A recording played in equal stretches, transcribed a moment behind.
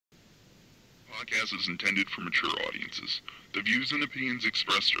podcast is intended for mature audiences. The views and opinions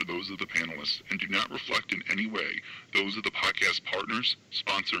expressed are those of the panelists and do not reflect in any way those of the podcast partners,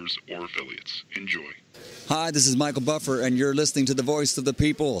 sponsors, or affiliates. Enjoy. Hi, this is Michael Buffer, and you're listening to the Voice of the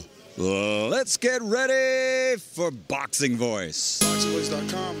People. Let's get ready for Boxing Voice.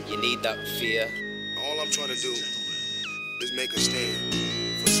 BoxingVoice.com. You need that fear. All I'm trying to do is make a stand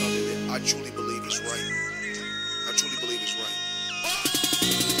for something that I truly believe is right. I truly believe is right.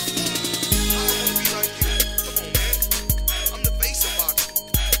 I wanna be like you. Come on, man. I'm the face of boxing.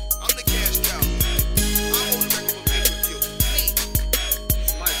 I'm the cash cow. I hold a record for pay-per-view. Me.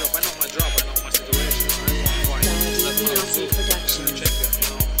 My job, I know my job, I know my situation. I want to fight. That's what I'm doing. Production. Check that, you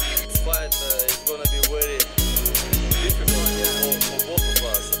know. This fight is gonna be very difficult for both of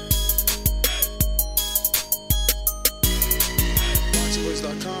us.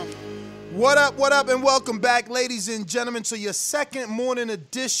 BoxingVoice.com. What up, and welcome back, ladies and gentlemen, to your second morning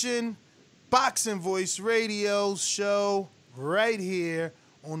edition Boxing Voice Radio show right here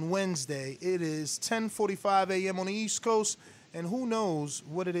on Wednesday. It is 10:45 a.m. on the East Coast, and who knows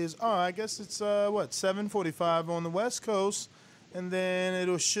what it is. Oh, I guess it's, 7:45 on the West Coast, and then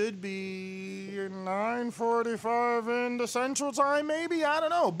it should be 9:45 in the Central Time, maybe? I don't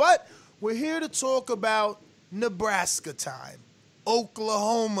know. But we're here to talk about Nebraska time.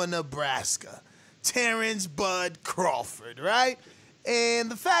 Oklahoma, Nebraska, Terrence Bud Crawford, right? And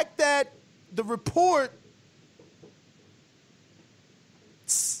the fact that the reports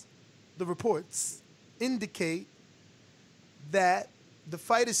indicate that the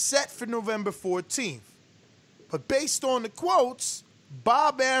fight is set for November 14th. But based on the quotes,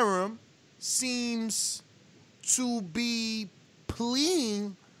 Bob Arum seems to be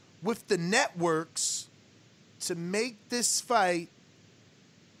pleading with the networks to make this fight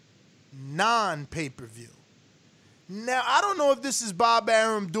non-pay-per-view. Now, I don't know if this is Bob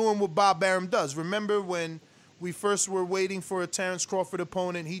Arum doing what Bob Arum does. Remember when we first were waiting for a Terrence Crawford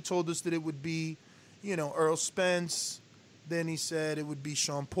opponent, he told us that it would be, Earl Spence. Then he said it would be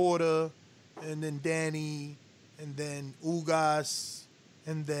Sean Porter, and then Danny, and then Ugas,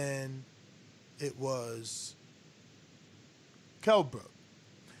 and then it was Kelbrook.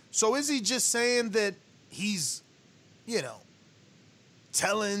 So is he just saying that he's,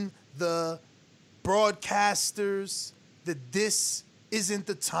 telling the broadcasters that this isn't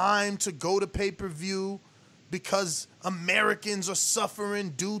the time to go to pay-per-view because Americans are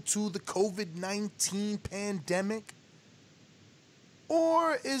suffering due to the COVID-19 pandemic?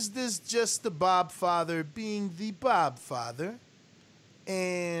 Or is this just the Bob Father being the Bob Father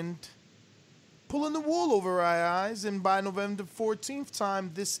and pulling the wool over our eyes, and by November 14th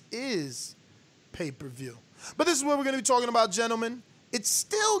time, this is pay-per-view? But this is what we're going to be talking about, gentlemen. It's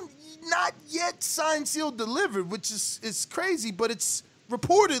still not yet signed, sealed, delivered, which is crazy, but it's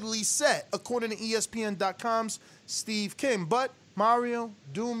reportedly set, according to ESPN.com's Steve Kim. But Mario,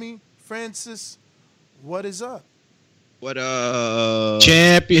 Doomy, Francis, what is up? What up?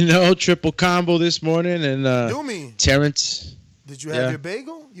 Champ, triple combo this morning, and Doomy, Terrence. did you have your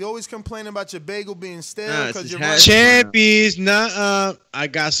bagel? You always complain about your bagel being stale Nah, because it's you're just right. Champies, I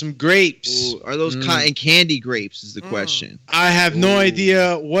got some grapes. Ooh, are those cotton candy grapes is the question. I have no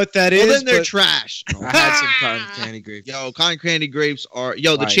idea what that is. Well, then they're but trash. I had some cotton candy grapes. Yo, cotton candy grapes are...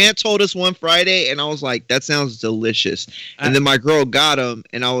 Yo, the Right. champ told us one Friday, and I was like, that sounds delicious. And then my girl got them,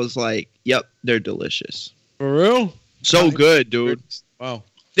 and I was like, yep, they're delicious. For real? So good, dude. Wow.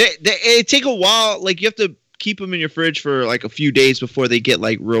 It take a while. Like, you have to keep them in your fridge for, like, a few days before they get,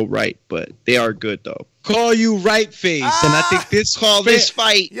 like, real ripe. But they are good, though. Call you right face, and I think this Call this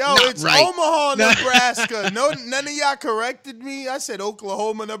fight Yo, not it's right. Omaha, Nebraska. None of y'all corrected me. I said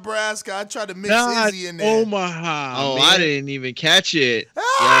Oklahoma, Nebraska. I tried to mix Izzy in there. Omaha. Oh, man. I didn't even catch it. Yo,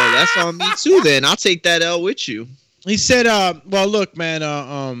 that's on me, too, then. I'll take that L with you. He said, well, look,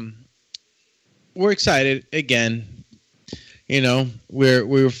 man, we're excited again.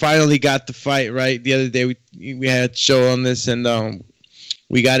 We finally got the fight right. The other day we had a show on this, and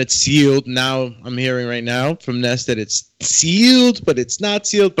we got it sealed. Now I'm hearing right now from Ness that it's sealed, but it's not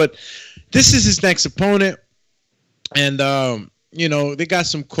sealed. But this is his next opponent, and they got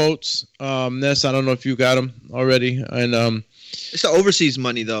some quotes. Ness, I don't know if you got them already, and It's the overseas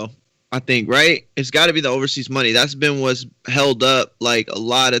money, though, I think, right? It's got to be the overseas money. That's been what's held up, like, a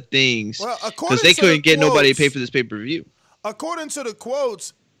lot of things. Well, Because they couldn't get nobody to pay for this pay-per-view According to the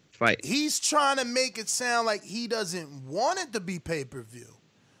quotes, fight. he's trying to make it sound like he doesn't want it to be pay-per-view.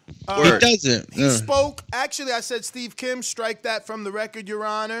 he doesn't. He spoke. Actually, I said Steve Kim, strike that from the record, Your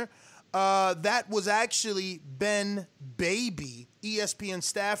Honor. That was actually Ben Baby, ESPN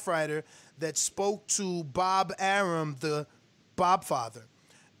staff writer, that spoke to Bob Arum, the Bob Father.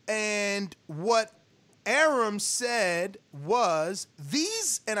 And what Aram said was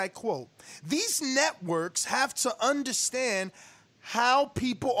these, and I quote, these networks have to understand how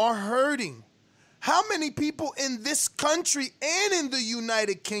people are hurting. How many people in this country and in the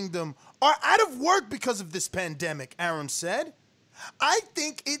United Kingdom are out of work because of this pandemic, Aram said. I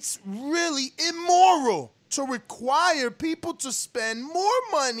think it's really immoral to require people to spend more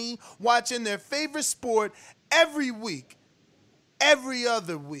money watching their favorite sport every week, every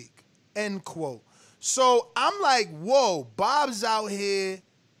other week, end quote. So I'm like, whoa, Bob's out here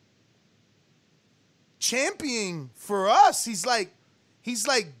championing for us. He's like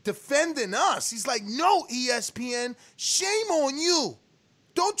defending us. He's like, no, ESPN, shame on you.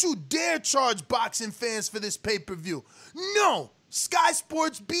 Don't you dare charge boxing fans for this pay-per-view. No, Sky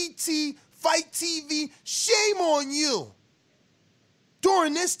Sports, BT, Fight TV, shame on you.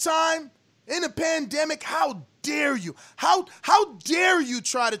 During this time, in a pandemic, how dare you? How dare you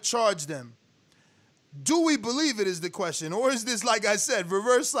try to charge them? Do we believe it is the question? Or is this, like I said,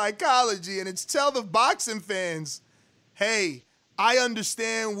 reverse psychology, and it's tell the boxing fans, hey, I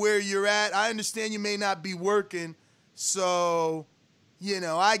understand where you're at. I understand you may not be working, so,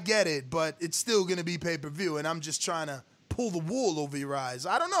 I get it, but it's still going to be pay-per-view, and I'm just trying to pull the wool over your eyes.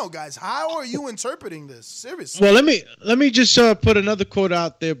 I don't know, guys. How are you interpreting this? Seriously. Well, let me just put another quote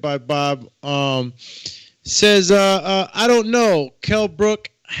out there by Bob. Says, I don't know, Kell Brook.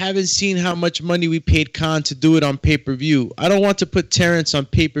 Haven't seen how much money we paid Khan to do it on pay-per-view. I don't want to put Terrence on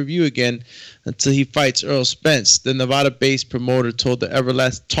pay-per-view again until he fights Earl Spence, the Nevada-based promoter told the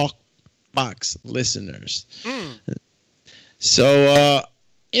Everlast Talk Box listeners. So,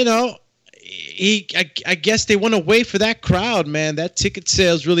 I guess they want to wait for that crowd, man. That ticket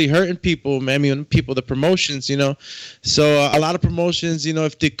sales really hurting people, man. I mean, people, the promotions, So a lot of promotions,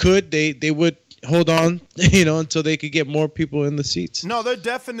 if they could, they would hold on, until they could get more people in the seats. No, they're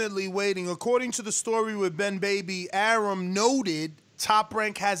definitely waiting. According to the story with Ben Baby, Aram noted Top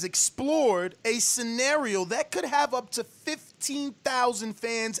Rank has explored a scenario that could have up to 15,000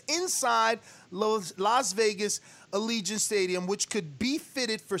 fans inside Las Vegas Allegiant Stadium, which could be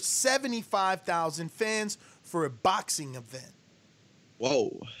fitted for 75,000 fans for a boxing event.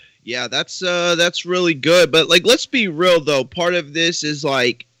 Whoa. Yeah, that's really good. But let's be real though. Part of this is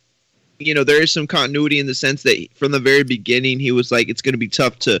there is some continuity in the sense that from the very beginning, he was like, it's going to be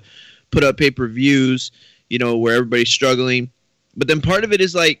tough to put up pay-per-views, where everybody's struggling. But then part of it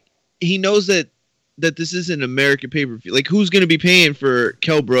is he knows that this is an American pay-per-view. Who's going to be paying for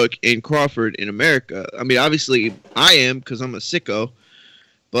Kell Brook and Crawford in America? I mean, obviously I am because I'm a sicko.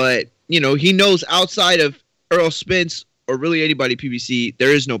 But, he knows outside of Earl Spence or really anybody PBC, there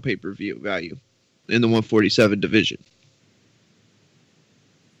is no pay-per-view value in the 147 division.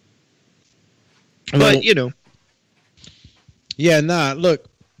 But, Yeah, look,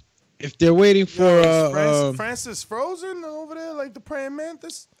 if they're waiting for... Francis frozen over there like the praying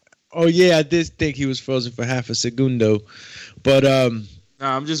mantis? Oh, yeah, I did think he was frozen for half a segundo. But... No,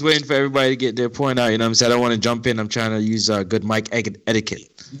 I'm just waiting for everybody to get their point out, you know what I'm saying? I don't want to jump in. I'm trying to use good mic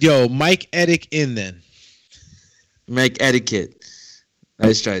etiquette. Yo, Mike Edick in then. Mic etiquette.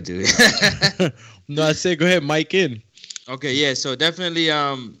 Let's try to do it. No, I said go ahead, Mike in. Okay, yeah, so definitely...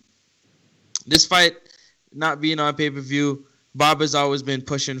 this fight not being on pay-per-view, Bob has always been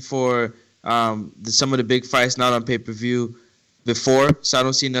pushing for some of the big fights not on pay-per-view before, so I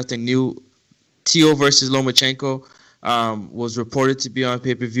don't see nothing new. Tio versus Lomachenko was reported to be on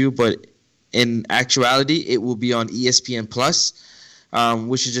pay-per-view, but in actuality, it will be on ESPN Plus,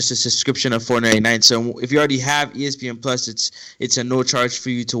 which is just a subscription of $4.99. So if you already have ESPN Plus, it's a no charge for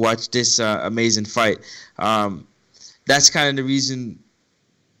you to watch this amazing fight. That's kind of the reason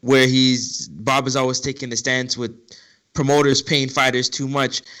where Bob is always taking the stance with promoters paying fighters too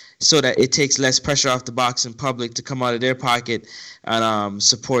much so that it takes less pressure off the boxing public to come out of their pocket and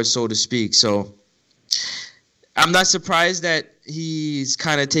support, so to speak. So I'm not surprised that he's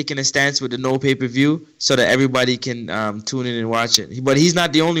kind of taking a stance with the no pay-per-view so that everybody can tune in and watch it. But he's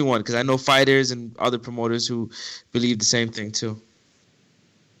not the only one, because I know fighters and other promoters who believe the same thing too.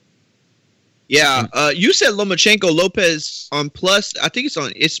 Yeah, you said Lomachenko Lopez on Plus. I think it's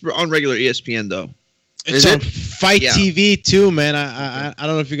on regular ESPN though. It's on Fight TV too, man. I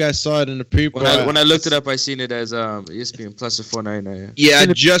don't know if you guys saw it in the pre-pro. When I looked it up, I seen it as ESPN Plus for $4.99. Yeah, I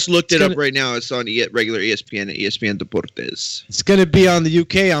just looked it up right now. It's on regular ESPN at ESPN Deportes. It's gonna be on the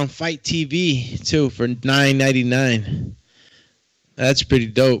UK on Fight TV too for $9.99. That's pretty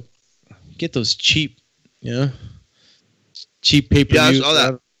dope. Get those cheap, cheap pay-per-view. Yeah, I saw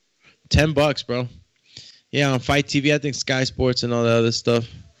that. $10, bro. Yeah, on Fight TV, I think Sky Sports and all that other stuff.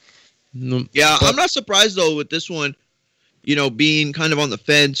 Yeah, I'm not surprised though with this one. being kind of on the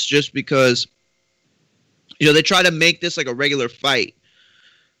fence just because, they try to make this like a regular fight,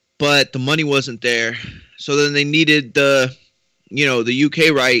 but the money wasn't there. So then they needed the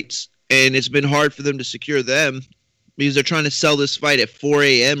UK rights, and it's been hard for them to secure them because they're trying to sell this fight at 4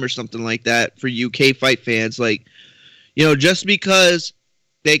 a.m. or something like that for UK fight fans. Like, just because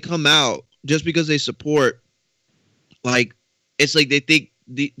they come out, just because they support, like, it's like they think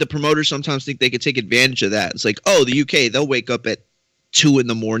the promoters sometimes think they could take advantage of that. It's like, oh, the UK, they'll wake up at 2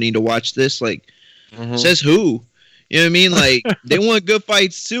 a.m. to watch this. Like, says who? You know what I mean? Like, they want good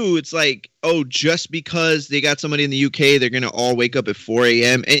fights too. It's like, oh, just because they got somebody in the UK, they're gonna all wake up at 4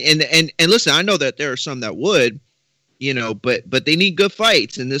 a.m. And listen, I know that there are some that would, but they need good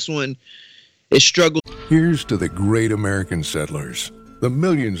fights, and this one is struggled. Here's to the great American settlers, the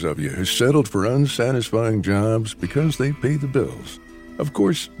millions of you who settled for unsatisfying jobs because they pay the bills. Of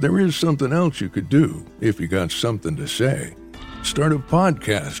course, there is something else you could do if you got something to say. Start a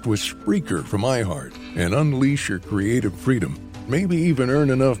podcast with Spreaker from iHeart and unleash your creative freedom. Maybe even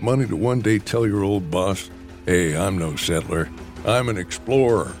earn enough money to one day tell your old boss, hey, I'm no settler, I'm an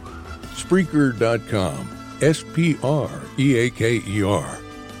explorer. Spreaker.com. Spreaker.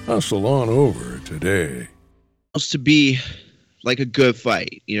 Hustle on over today. To be like a good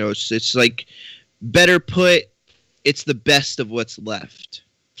fight. It's like, better put, it's the best of what's left.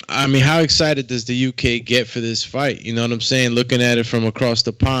 I mean, how excited does the UK get for this fight? You know what I'm saying? Looking at it from across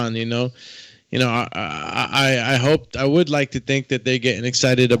the pond, I would like to think that they're getting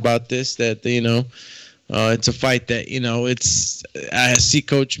excited about this, that, it's a fight that, I see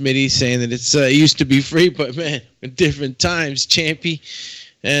Coach Mitty saying that it used to be free, but man, in different times, champy.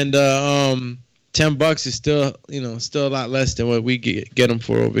 And $10 is still a lot less than what we get them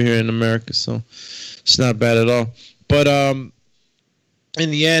for over here in America. So it's not bad at all. But in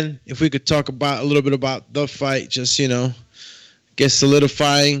the end, if we could talk a little bit about the fight, just, get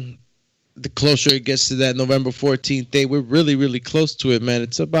solidifying. The closer it gets to that November 14th date, we're really, really close to it, man.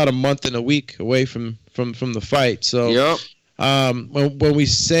 It's about a month and a week away from the fight. So, yep. When we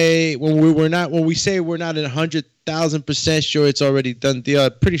say we're not 100,000% sure it's already done deal,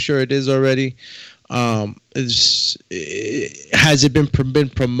 I'm pretty sure it is already. Has it been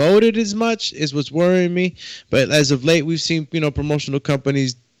promoted as much is what's worrying me. But as of late, we've seen promotional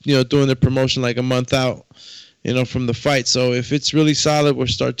companies doing their promotion like a month out, from the fight. So if it's really solid, we'll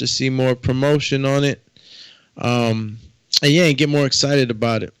start to see more promotion on it, and get more excited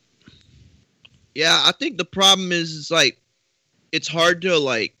about it. Yeah, I think the problem is like it's hard to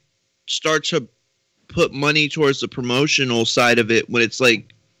like start to put money towards the promotional side of it when it's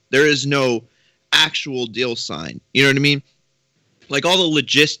like there is no actual deal signed. You know what I mean? Like, all the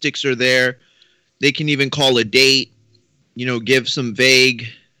logistics are there. They can even call a date, give some vague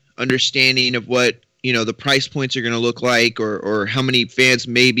understanding of what, the price points are going to look like, or how many fans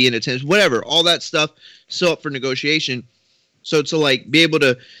may be in attendance, whatever. All that stuff still up for negotiation. So to like be able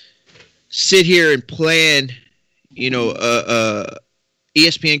to sit here and plan, ESPN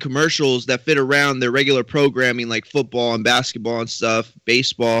commercials that fit around their regular programming, like football and basketball and stuff,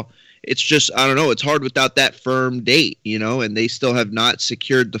 baseball. It's just, I don't know, it's hard without that firm date, and they still have not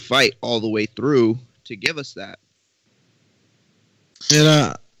secured the fight all the way through to give us that.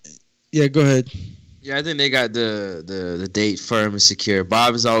 And go ahead. Yeah, I think they got the date firm and secure.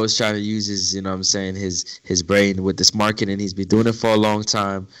 Bob is always trying to use his brain with this marketing. He's been doing it for a long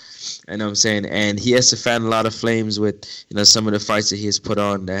time. And he has to fan a lot of flames with, some of the fights that he has put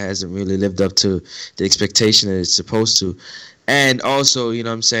on that hasn't really lived up to the expectation that it's supposed to. And also,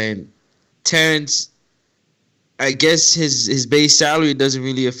 Terrence, I guess his base salary doesn't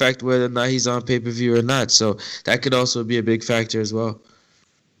really affect whether or not he's on pay-per-view or not. So that could also be a big factor as well.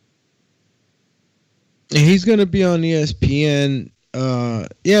 And he's going to be on ESPN.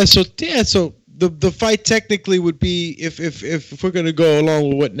 So the fight technically would be, if we're going to go along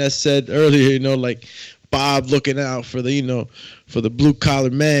with what Ness said earlier, like Bob looking out for the, for the blue collar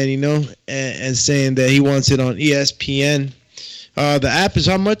man, and saying that he wants it on ESPN. The app is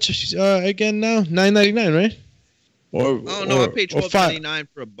how much again now? $9.99, right? I pay $12.99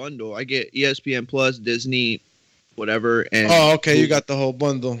 for a bundle. I get ESPN Plus, Disney, whatever. And okay, you got the whole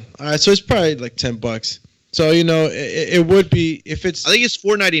bundle. All right, so it's probably like $10. So it would be if it's. I think it's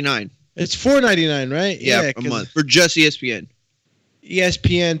 $4.99. It's $4.99, right? Yeah, a month for just ESPN.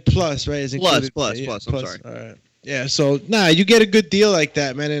 ESPN Plus, right? Is Plus. I'm sorry. All right. Yeah. So you get a good deal like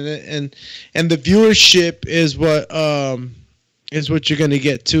that, man, and the viewership is what you're gonna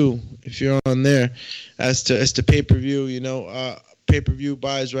get too if you're on there. As to pay-per-view, pay-per-view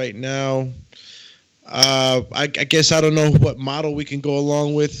buys right now. I guess I don't know what model we can go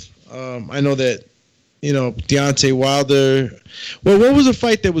along with. I know that Deontay Wilder. Well, what was a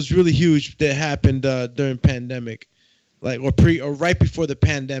fight that was really huge that happened during pandemic, or right before the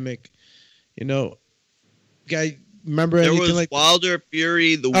pandemic? Guy, remember There anything was like? Wilder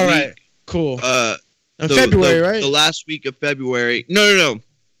Fury the All week. right, cool. In The- February, the- right? The last week of February. No.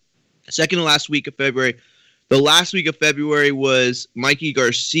 Second to last week of February. The last week of February was Mikey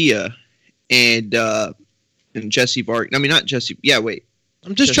Garcia and Jesse Vargas. I mean, not Jesse. Yeah, wait.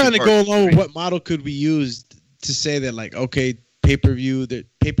 I'm just Jesse trying to go Vargas, along with right? what model could we use to say that, like, okay,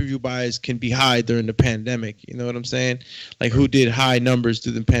 pay-per-view buys can be high during the pandemic. You know what I'm saying? Like, who did high numbers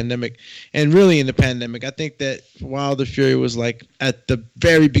through the pandemic? And really in the pandemic, I think that Wilder Fury was like at the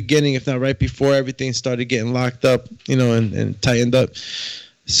very beginning, if not right before everything started getting locked up, and tightened up.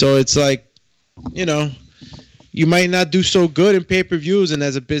 So it's like, you might not do so good in pay-per-views, and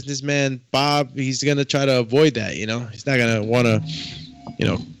as a businessman, Bob, he's gonna try to avoid that. He's not gonna want to,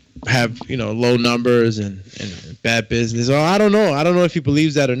 have low numbers and bad business. Oh, I don't know if he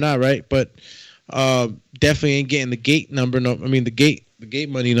believes that or not, right? But definitely ain't getting the gate number. No, I mean the gate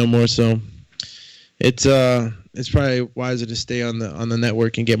money no more. So it's probably wiser to stay on the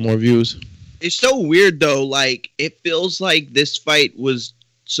network and get more views. It's so weird though. Like, it feels like this fight was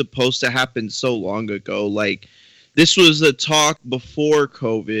supposed to happen so long ago. Like, this was a talk before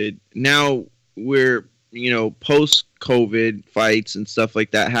COVID. Now we're post COVID fights and stuff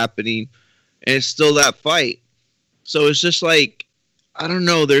like that happening, and it's still that fight. So it's just like, I don't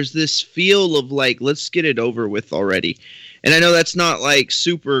know, there's this feel of like, let's get it over with already. And I know that's not like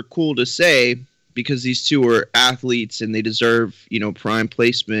super cool to say, because these two are athletes and they deserve, prime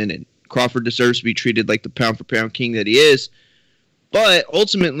placement, and Crawford deserves to be treated like the pound for pound king that he is. But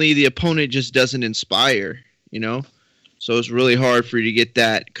ultimately the opponent just doesn't inspire, So it's really hard for you to get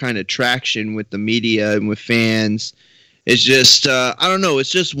that kind of traction with the media and with fans. It's just, I don't know.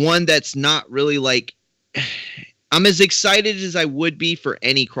 It's just one that's not really like, I'm as excited as I would be for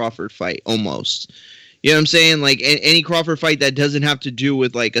any Crawford fight, almost. You know what I'm saying? Like, any Crawford fight that doesn't have to do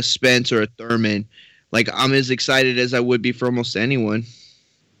with like a Spence or a Thurman. Like, I'm as excited as I would be for almost anyone.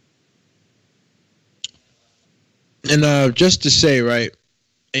 And just to say, right,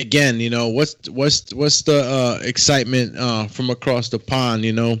 again, what's the excitement from across the pond?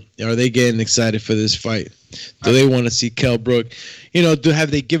 Are they getting excited for this fight? Do they want to see Kell Brook?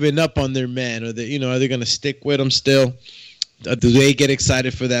 Have they given up on their man? Or are they going to stick with him still? Do they get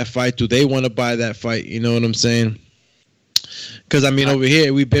excited for that fight? Do they want to buy that fight? You know what I'm saying? Because, over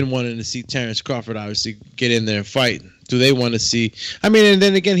here, we've been wanting to see Terrence Crawford, obviously, get in there and fight. Do they want to see? And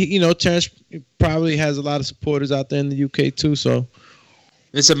then again, Terrence probably has a lot of supporters out there in the UK, too, so.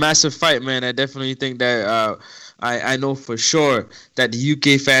 It's a massive fight, man. I definitely think that I know for sure that the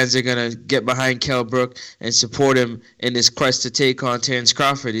UK fans are going to get behind Kell Brook and support him in his quest to take on Terrence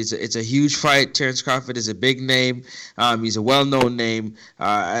Crawford. It's a huge fight. Terrence Crawford is a big name. He's a well-known name.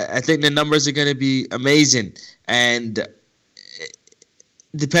 I think the numbers are going to be amazing. And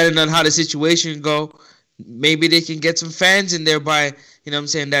depending on how the situation go, maybe they can get some fans in there by,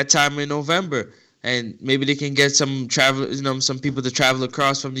 that time in November. And maybe they can get some some people to travel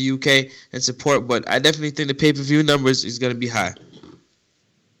across from the UK and support. But I definitely think the pay-per-view numbers is going to be high.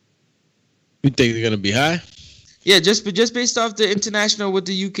 You think they're going to be high? Yeah, just based off the international with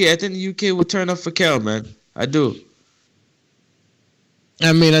the UK, I think the UK will turn up for Kell, man. I do.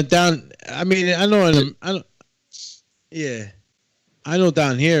 I know down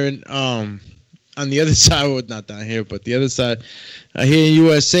here and on the other side, well, not down here, but the other side, here in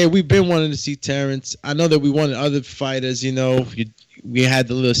USA, we've been wanting to see Terrence. I know that we wanted other fighters, we had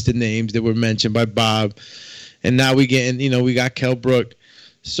the list of names that were mentioned by Bob, and now we we got Kell Brook.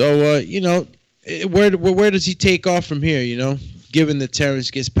 So, where does he take off from here, given that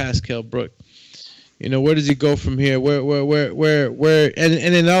Terrence gets past Kell Brook? Where does he go from here? Where,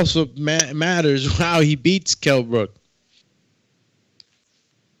 and it also matters how he beats Kell Brook.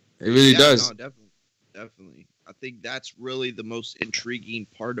 It really does. No, definitely. I think that's really the most intriguing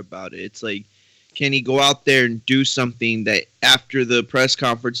part about it. It's like, can he go out there and do something that after the press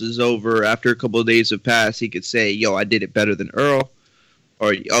conference is over, after a couple of days have passed, he could say, yo, I did it better than Earl.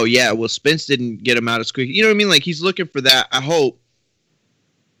 Or, oh, yeah, well, Spence didn't get him out as quick. You know what I mean? Like, he's looking for that, I hope,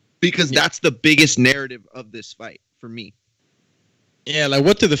 because that's the biggest narrative of this fight for me. Yeah, like,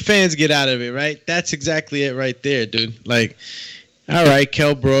 what do the fans get out of it, right? That's exactly it right there, dude. Like, all right,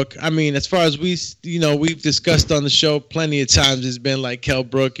 Kell Brook. As far as we've discussed on the show plenty of times, it's been like Kell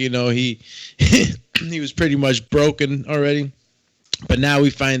Brook, he he was pretty much broken already. But now we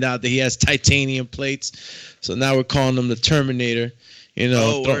find out that he has titanium plates. So now we're calling him the Terminator.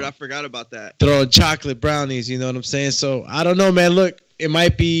 Word, I forgot about that. Throwing chocolate brownies, you know what I'm saying? So I don't know, man. Look, it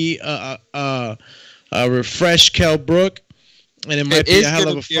might be a refresh Kell Brook, and it might be a hell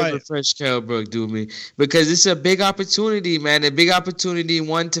of a fight. Refresh Kell Brook, do me, because it's a big opportunity, man. A big opportunity,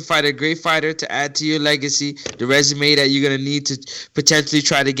 one, to fight a great fighter, to add to your legacy, the resume that you're gonna need to potentially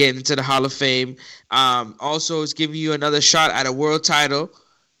try to get into the Hall of Fame. Also, it's giving you another shot at a world title.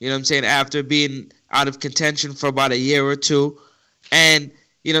 You know what I'm saying? After being out of contention for about a year or two, and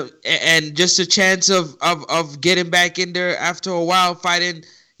and just a chance of getting back in there after a while, fighting.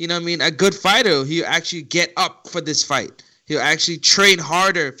 You know what I mean? A good fighter. He'll actually get up for this fight. He'll actually train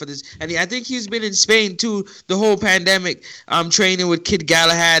harder for this. And I think he's been in Spain, too, the whole pandemic, training with Kid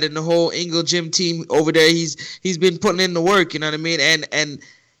Galahad and the whole Engel Gym team over there. He's been putting in the work, you know what I mean? And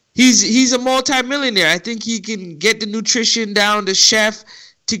he's a multi-millionaire. I think he can get the nutrition down, the chef,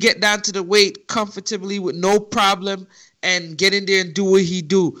 to get down to the weight comfortably with no problem and get in there and do what he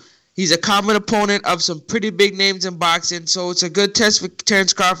do. He's a common opponent of some pretty big names in boxing, so it's a good test for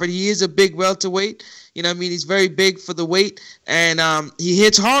Terence Crawford. He is a big welterweight. You know what I mean? He's very big for the weight, and he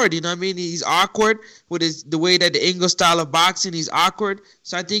hits hard. You know what I mean? He's awkward with the way that the Engel style of boxing. He's awkward.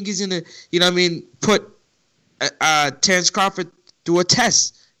 So I think he's going to, you know what I mean, put Terence Crawford through a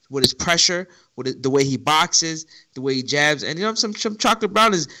test with his pressure, with the way he boxes, the way he jabs. And, some chocolate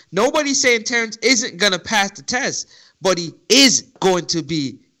brown is nobody's saying Terence isn't going to pass the test, but he is going to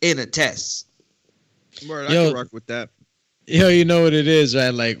be in a test. Word, I can rock with that. Yo, you know what it is,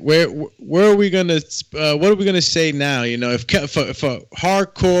 right? Like, where are we gonna? What are we gonna say now? If for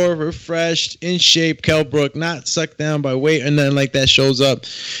hardcore, refreshed, in shape, Kell Brook, not sucked down by weight or nothing like that, shows up,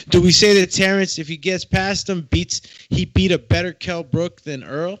 do we say that Terence, if he gets past him, he beat a better Kell Brook than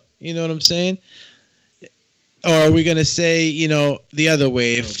Earl? You know what I'm saying? Or are we gonna say, the other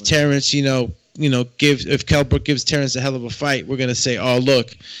way? If Terence, if Kell Brook gives Terence a hell of a fight, we're gonna say, oh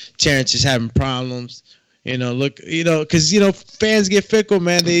look, Terence is having problems. Because fans get fickle,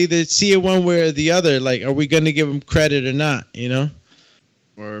 man. They either see it one way or the other. Like, are we gonna give him credit or not?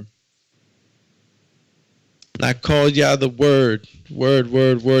 Or I called y'all the word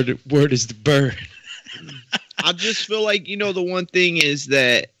is the bird. I just feel like the one thing is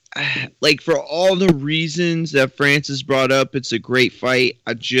that, like, for all the reasons that Francis brought up, it's a great fight.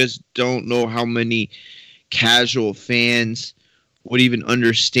 I just don't know how many casual fans would even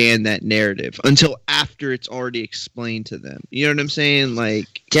understand that narrative until after it's already explained to them. You know what I'm saying?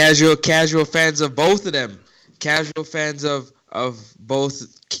 Like, casual fans of both of them, casual fans of both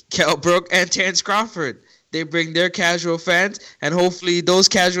Kell Brook and Terence Crawford. They bring their casual fans, and hopefully those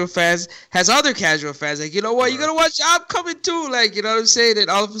casual fans has other casual fans. Like, you know what? You're gonna watch. I'm coming too. Like, you know what I'm saying? And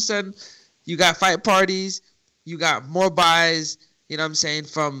all of a sudden, you got fight parties, you got more buys. You know what I'm saying,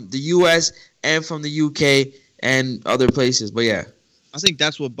 from the U.S. and from the U.K. and other places. But yeah, I think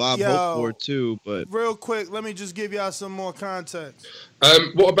that's what Bob hoped for too. But real quick, let me just give y'all some more context.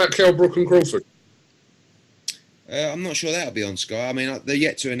 What about Kell Brook and Crawford? I'm not sure that'll be on Sky. I mean, they're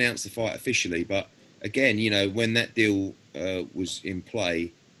yet to announce the fight officially, but again, when that deal was in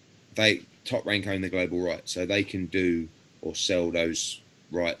play, Top Rank own the global rights, so they can do or sell those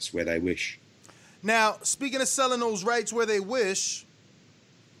rights where they wish. Now, speaking of selling those rights where they wish,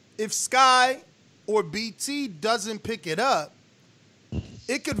 if Sky or BT doesn't pick it up,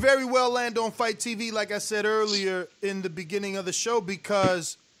 it could very well land on Fight TV, like I said earlier in the beginning of the show,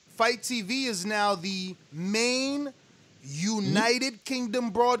 because Fight TV is now the main United Kingdom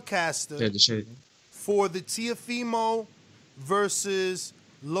broadcaster for the Teofimo versus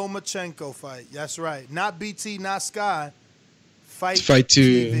Lomachenko fight. That's right. Not BT, not Sky. Fight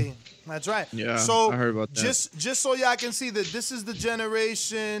TV. That's right. Yeah, so I heard about that. Just so y'all can see that this is the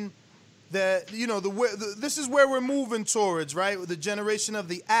generation that, this is where we're moving towards, right? The generation of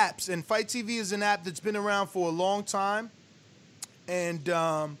the apps. And Fight TV is an app that's been around for a long time. And,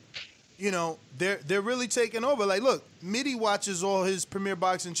 they're really taking over. Like, look, Mitty watches all his Premier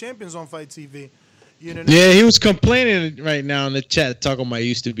Boxing Champions on Fight TV. Yeah, he was complaining right now in the chat, talking about it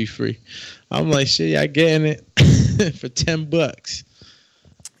used to be free. I'm like, shit, y'all getting it for $10.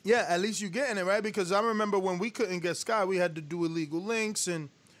 Yeah, at least you're getting it, right? Because I remember when we couldn't get Sky, we had to do illegal links and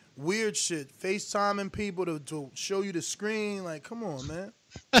weird shit. FaceTiming people to show you the screen. Like, come on, man.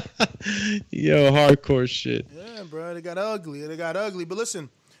 Yo, hardcore shit. Yeah, bro, they got ugly. But listen,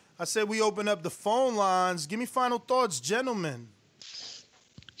 I said we open up the phone lines. Give me final thoughts, gentlemen.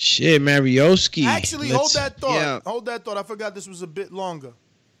 Shit, Marioski. Actually, hold that thought. Yeah. Hold that thought. I forgot this was a bit longer.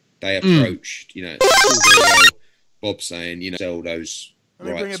 They approached, Bob saying, sell those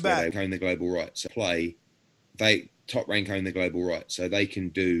rights where they own the global rights. Play, Top Rank own the global rights, so they can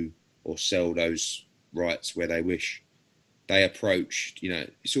do or sell those rights where they wish. They approached,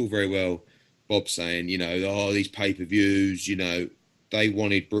 it's all very well Bob saying, these pay-per-views, they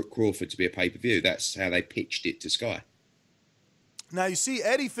wanted Brooke Crawford to be a pay-per-view. That's how they pitched it to Sky. Now, you see,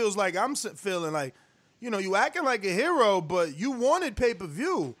 Eddie feels like I'm feeling like, you acting like a hero, but you wanted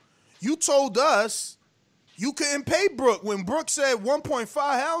pay-per-view. You told us you couldn't pay Brooke. When Brooke said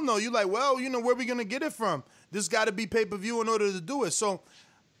 1.5, hell no. You're like, well, where are we going to get it from? This got to be pay-per-view in order to do it. So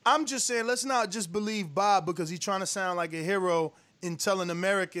I'm just saying, let's not just believe Bob because he's trying to sound like a hero in telling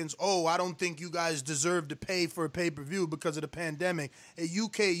Americans, oh, I don't think you guys deserve to pay for a pay-per-view because of the pandemic. At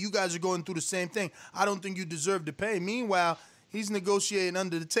UK, you guys are going through the same thing. I don't think you deserve to pay. Meanwhile, he's negotiating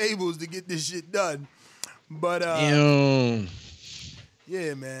under the tables to get this shit done. But,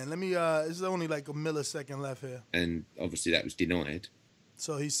 yeah, man. Let me, it's only like a millisecond left here. And obviously that was denied.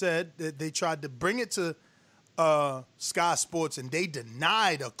 So he said that they tried to bring it to Sky Sports and they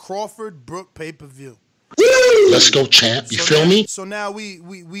denied a Crawford-Brooke pay-per-view. Let's go, champ. You feel me? So now we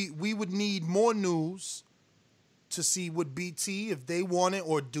would need more news to see what BT, if they want it,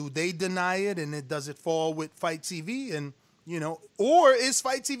 or do they deny it, and does it fall with Fight TV? And, or is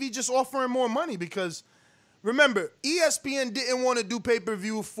Fight TV just offering more money? Because, remember, ESPN didn't want to do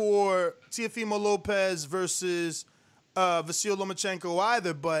pay-per-view for Teofimo Lopez versus Vasyl Lomachenko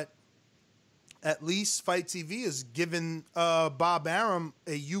either, but at least Fight TV is giving Bob Arum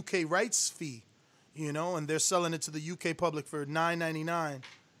a UK rights fee. And they're selling it to the UK public for $9.99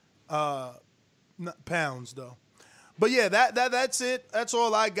 pounds, though. But yeah, that's it. That's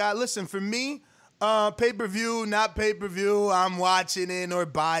all I got. Listen, for me, pay-per-view, not pay-per-view, I'm watching it or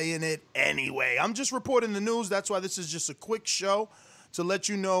buying it anyway. I'm just reporting the news. That's why this is just a quick show to let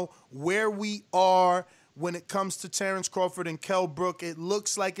you know where we are when it comes to Terrence Crawford and Kell Brook. It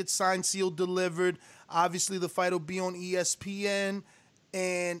looks like it's signed, sealed, delivered. Obviously, the fight will be on ESPN.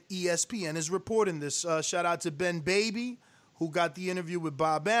 And ESPN is reporting this. Shout out to Ben Baby, who got the interview with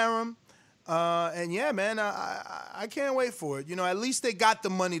Bob Arum. And yeah, man, I can't wait for it. At least they got the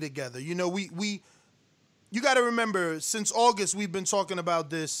money together. You got to remember, since August, we've been talking about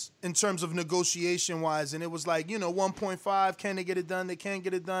this in terms of negotiation-wise, and it was like, 1.5, can they get it done? They can't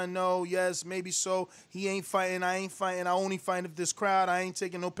get it done. No, yes, maybe so. He ain't fighting. I ain't fighting. I only fight if this crowd. I ain't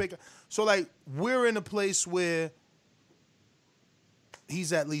taking no pick. So, like, we're in a place where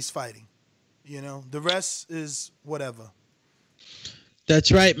he's at least fighting. The rest is whatever.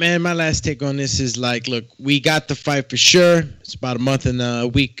 That's right, man. My last take on this is like, look, we got the fight for sure. It's about a month and a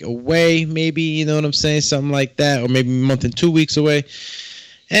week away, maybe, you know what I'm saying? Something like that, or maybe a month and 2 weeks away.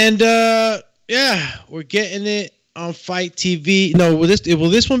 And, yeah, we're getting it on Fight TV. No, will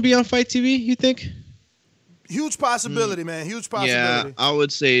this one be on Fight TV, you think? Huge possibility, man. Huge possibility. Yeah, I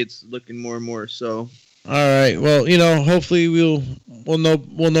would say it's looking more and more so. All right. Well, hopefully we'll know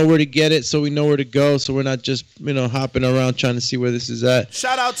where to get it, so we know where to go, so we're not just hopping around trying to see where this is at.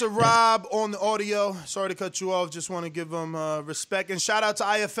 Shout out to Rob on the audio. Sorry to cut you off. Just want to give him respect, and shout out to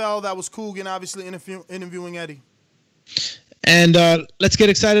IFL. That was Coogan, obviously interviewing Eddie. And let's get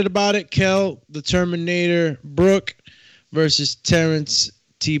excited about it. Kell the Terminator Brook versus Terrence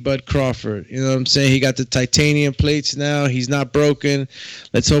T-Bud Crawford. You know what I'm saying? He got the titanium plates now. He's not broken.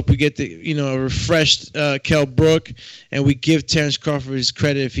 Let's hope we get the a refreshed Kell Brook, and we give Terrence Crawford his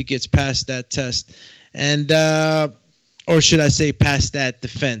credit if he gets past that test, and or should I say past that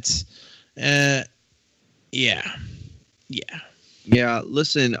defense? Yeah.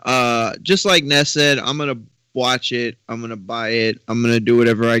 Listen, just like Ness said, I'm gonna watch it. I'm gonna buy it. I'm gonna do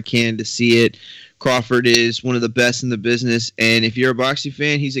whatever I can to see it. Crawford is one of the best in the business, and if you're a boxing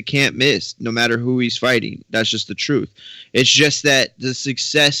fan, he's a can't miss, no matter who he's fighting. That's just the truth. It's just that the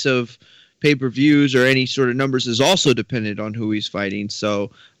success of pay-per-views or any sort of numbers is also dependent on who he's fighting. So,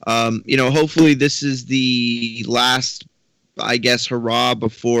 hopefully this is the last, I guess, hurrah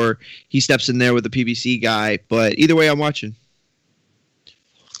before he steps in there with the PBC guy. But either way, I'm watching.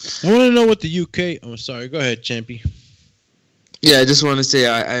 I want to know what the UK... Oh, sorry. Go ahead, Champy. Yeah, I just want to say,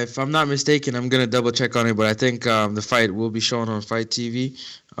 if I'm not mistaken, I'm going to double check on it, but I think the fight will be shown on Fight TV.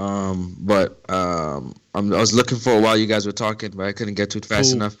 I was looking for it while you guys were talking, but I couldn't get to it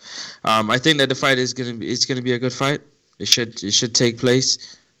fast enough. I think that the fight is going to be a good fight. It should take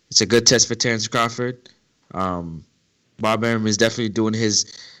place. It's a good test for Terrence Crawford. Bob Arum is definitely doing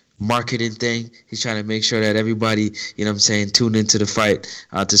his marketing thing. He's trying to make sure that everybody, tune into the fight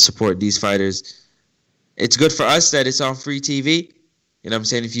to support these fighters. It's good for us that it's on free TV.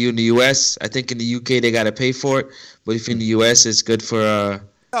 If you're in the U.S., I think in the U.K. they got to pay for it. But if you're in the U.S., it's good for...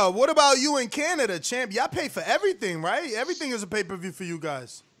 what about you in Canada, champ? Y'all pay for everything, right? Everything is a pay-per-view for you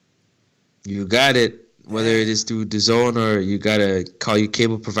guys. You got it. Whether it is through DAZN or you got to call your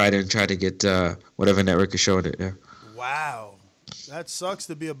cable provider and try to get whatever network is showing it. Yeah. Wow. That sucks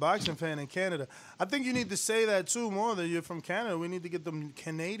to be a boxing fan in Canada. I think you need to say that too more that you're from Canada. We need to get them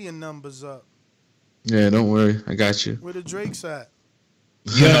Canadian numbers up. Yeah, don't worry. I got you. Where the Drake's at?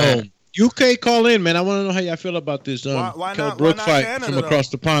 Yo, UK, call in, man. I want to know how y'all feel about this Why Kell not Brook fight Canada, from across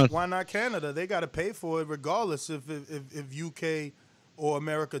the pond. Why not Canada? They got to pay for it regardless if UK or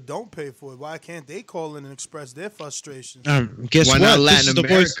America don't pay for it. Why can't they call in and express their frustrations? Guess Why what? not This Latin is the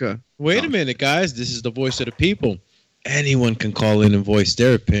voice. America? Wait a minute, guys. This is the voice of the people. Anyone can call in and voice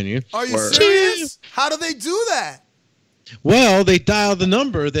their opinion. Are you serious? How do they do that? Well, they dial the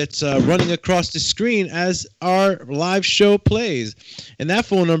number that's running across the screen as our live show plays. And that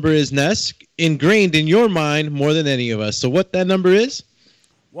phone number is, Ness, ingrained in your mind more than any of us. So what that number is?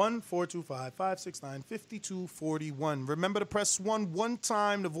 1-425-569-5241. Remember to press 1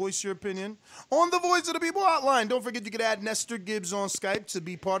 time to voice your opinion on the Voice of the People hotline. Don't forget you can add Nestor Gibbs on Skype to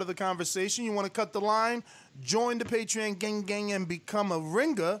be part of the conversation. You want to cut the line? Join the Patreon gang and become a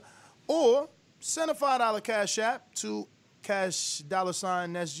ringer, or send a $5 cash app to cash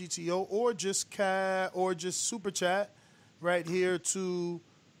 $NestGTO, or just super chat right here to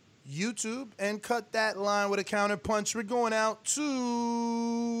YouTube and cut that line with a counter punch. We're going out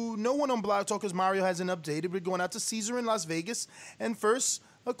to no one on Blog Talk because Mario hasn't updated. We're going out to Caesar in Las Vegas. And first,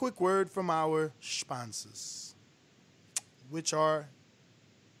 a quick word from our sponsors, which are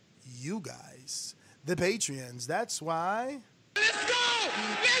you guys, the Patreons. That's why. Let's go!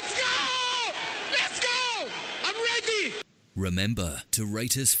 Let's go! Let's go! I'm ready! Remember to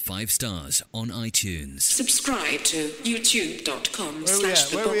rate us 5 stars on iTunes. Subscribe to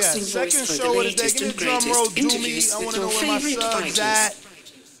youtube.com/theboxingvoice Where we at? Second show of the day. Give me a drum roll, Doomy. I want to know where my subs at.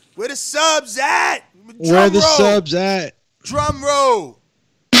 Where the subs at? Where the subs at? Drum roll.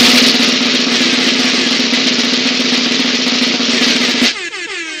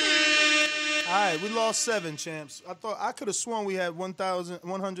 All right, we lost 7, champs. I could have sworn we had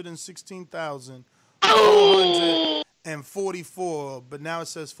 116,444, but now it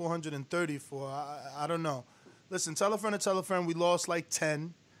says 434. I don't know. Listen, tell a friend. We lost like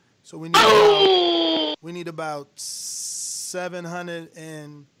 10, so we need about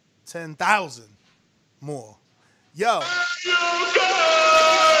 710,000 more. Yo,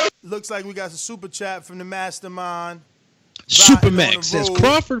 looks like we got a super chat from the mastermind. Supermax says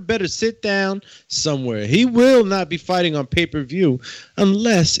Crawford better sit down somewhere. He will not be fighting on pay-per-view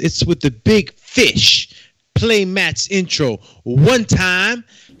unless it's with the big fish. Play Matt's intro one time.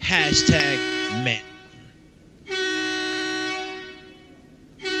 #Matt.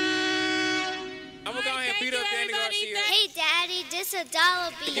 I'm gonna go ahead and beat up Danny Garcia. Hey, Daddy, this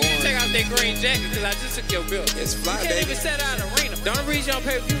 $1 bill. You need to take out that green jacket because I just took your bill. It's fly, you can't even set out an arena. The only reason you don't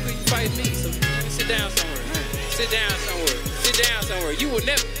pay per view because you fight me. So you sit down somewhere. Sit down somewhere. You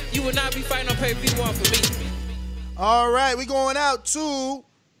will not be fighting on pay per view one for me. All right, we going out to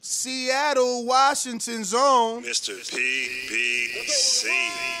Seattle, Washington zone. Mr. PBC,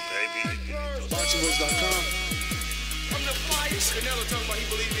 baby. BoxingVoice.com. I'm the flyest. Canelo talking about he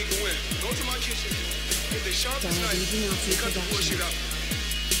believes he can win. Go to my kitchen. Get the sharpest knife. Cut the bullshit out.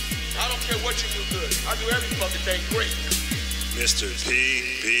 I don't care what you do good. I do every fucking thing great. Mr.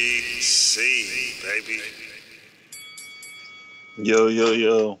 PBC, baby.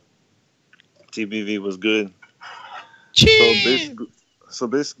 Yo. TBV was good. So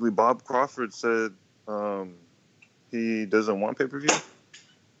basically, Bob Crawford said he doesn't want pay-per-view.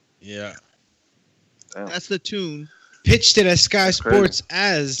 Yeah. Damn. That's the tune. Pitched it at Sky That's Sports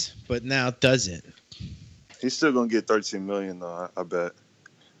but now doesn't. He's still gonna get $13 million though. I bet.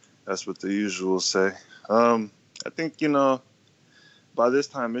 That's what the usuals say. I think by this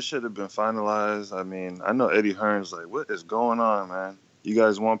time it should have been finalized. I mean, I know Eddie Hearn's like, what is going on, man? You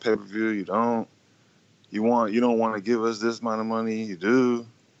guys want pay-per-view? You don't. You don't want to give us this amount of money? You do.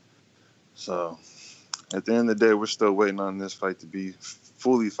 So, at the end of the day, we're still waiting on this fight to be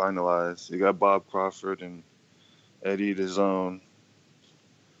fully finalized. You got Bob Crawford and Eddie DAZN,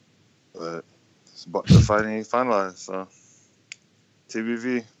 but the fight ain't finalized. So,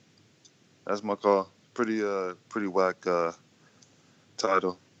 TBV, that's my call. Pretty whack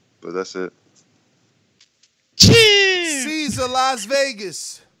title, but that's it. Caesar, Las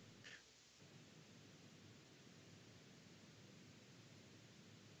Vegas.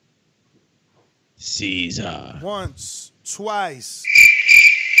 Caesar. Once, twice.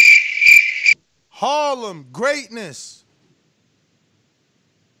 Harlem, greatness.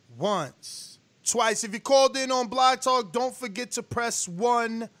 Once, twice. If you called in on Blog Talk, don't forget to press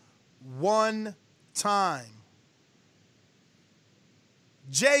 1 time.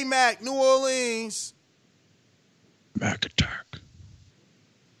 J-Mac, New Orleans. Mac attack.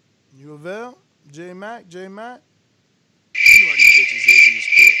 You avail? J-Mac? You know how these bitches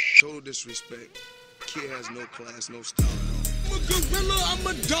Total disrespect. Kid has no class, no style. I'm a gorilla, I'm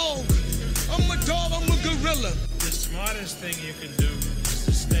a dog. I'm a dog, I'm a gorilla. The smartest thing you can do is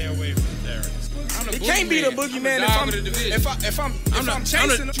to stay away from Terrence. It can't be the boogeyman if I'm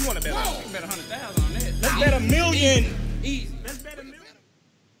chasing him. You want to bet? You bet 100,000 on that. Let's bet $1 million. Easy.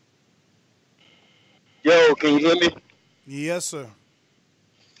 Yo, can you hear me? Yes, sir.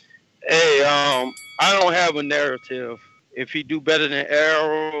 Hey, I don't have a narrative. If he do better than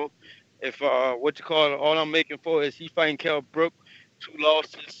Arrow, if all I'm making for is he fighting Kell Brook, 2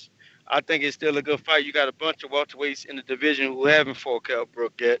 losses. I think it's still a good fight. You got a bunch of welterweights in the division who haven't fought Kell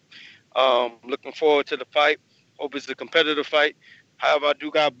Brook yet. Looking forward to the fight. Hope it's a competitive fight. However, I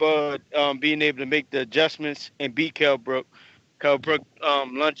do got Bud being able to make the adjustments and beat Kell Brook. Kell Brook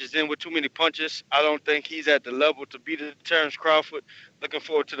lunges in with too many punches. I don't think he's at the level to beat Terrence Crawford. Looking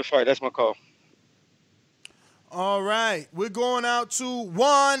forward to the fight. That's my call. All right. We're going out to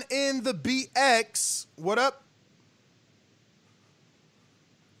Juan in the BX. What up?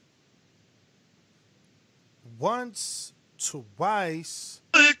 Once, twice.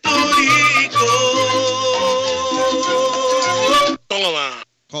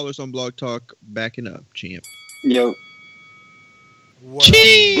 Callers on Blog Talk backing up, champ. Yo. What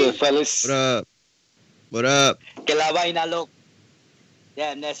up, fellas? What up? What up? Que la vaina, look.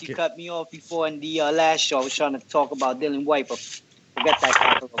 Yeah, Ness, you cut me off before in the last show. I was trying to talk about Dylan White, but forget that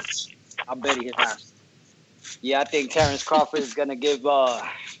capital. I bet he hit last. Yeah, I think Terrence Crawford is gonna give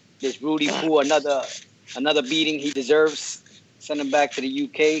this Rudy Poo another beating he deserves. Send him back to the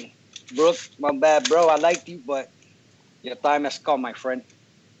UK. Brook, my bad, bro. I liked you, but your time has come, my friend.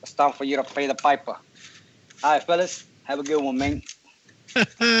 It's time for you to pay the piper. All right, fellas. Have a good one, man. You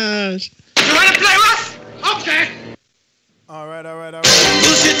want to play rough? Okay. All right.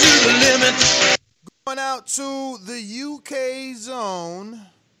 Push it to the limit. Going out to the UK zone.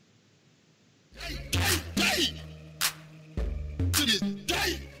 To this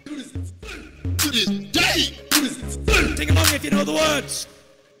day. Take it on if you know the words.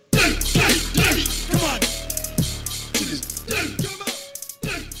 Come on. To this day.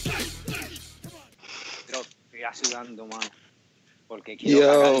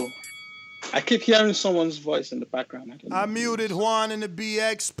 Yo, I keep hearing someone's voice in the background. I muted Juan in the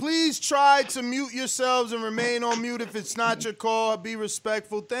BX. Please try to mute yourselves and remain on mute if it's not your call. Be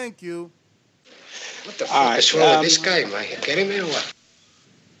respectful. Thank you. What the fuck is wrong with this guy, man? You kidding me or what?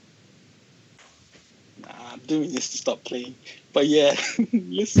 I'm doing this to stop playing. But yeah,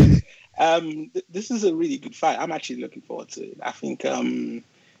 listen, this is a really good fight. I'm actually looking forward to it. I think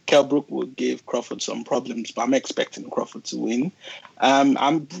Kell Brook will give Crawford some problems, but I'm expecting Crawford to win. I'm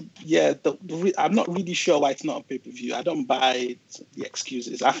not really sure why it's not a pay-per-view. I don't buy the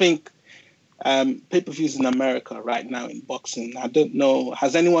excuses. I think pay-per-views in America right now in boxing, I don't know,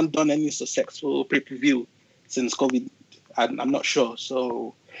 has anyone done any successful pay-per-view since COVID? I'm not sure.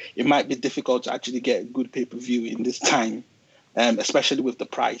 So it might be difficult to actually get a good pay-per-view in this time, especially with the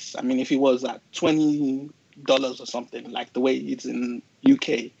price. I mean, if it was at $20 or something, like the way it's in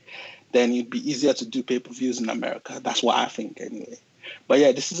UK, then it'd be easier to do pay-per-views in America. That's what I think anyway. But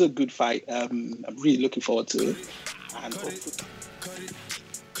yeah, this is a good fight. I'm really looking forward to it. And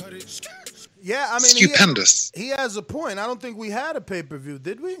yeah, I mean, stupendous. He has a point. I don't think we had a pay-per-view,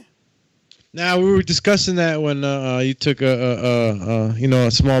 did we? Now we were discussing that when you took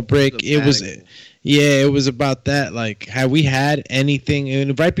a small break. It was about that. Like, had we had anything?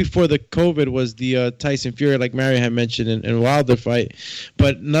 And right before the COVID was the Tyson Fury, like Mario had mentioned, and Wilder fight,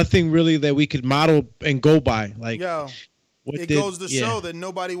 but nothing really that we could model and go by. Like, it goes to show that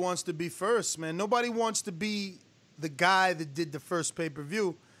nobody wants to be first, man. Nobody wants to be the guy that did the first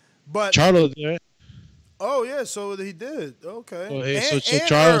pay-per-view. But Charlo did. Oh yeah, so he did. Okay. So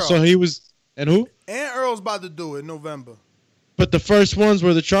Charlo, Earl. So he was. And who? And Earl's about to do it in November. But the first ones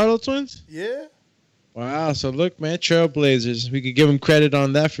were the Charlo twins? Yeah. Wow. So look, man, Trailblazers. We could give them credit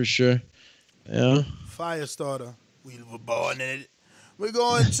on that for sure. Yeah. Firestarter. We were born in it. We're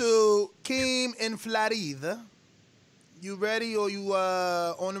going to Keem in Florida. You ready or you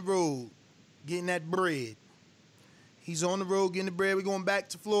on the road getting that bread? He's on the road getting the bread. We're going back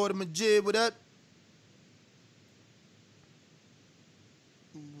to Florida. Majid, what up?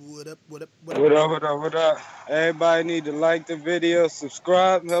 What up? Everybody need to like the video,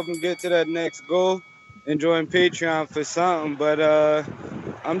 subscribe, help them get to that next goal. And join Patreon for something, but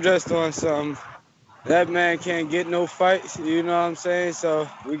I'm just doing something. That man can't get no fights, you know what I'm saying? So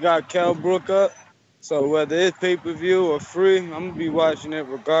we got Kell Brook up. So whether it's pay-per-view or free, I'm going to be watching it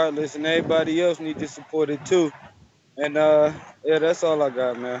regardless. And everybody else need to support it too. And yeah, that's all I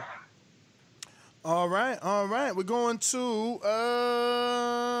got, man. All right. We're going to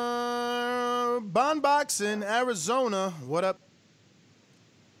Bond Boxing, Arizona. What up?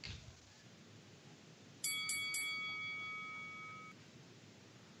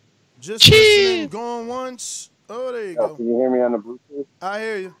 Just listening, going once. Oh, there you go. Can you hear me on the Bluetooth? I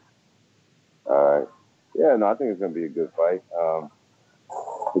hear you. All right. Yeah, no, I think it's going to be a good fight.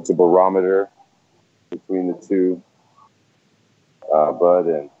 It's a barometer between the two, Bud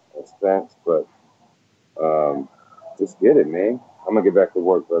and Spence, but just get it, man. I'm going to get back to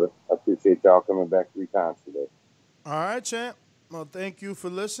work, brother. I appreciate y'all coming back 3 times today. All right, champ. Well, thank you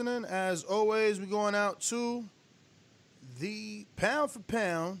for listening. As always, we're going out to the pound for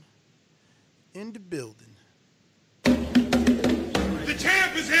pound in the building. The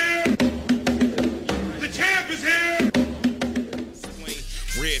champ is here! The champ is here!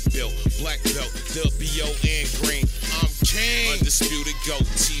 Red belt, black belt, WON green. I'm king. Undisputed GOAT,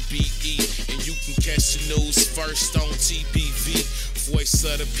 TBE. And you can catch the news first on TBV. Voice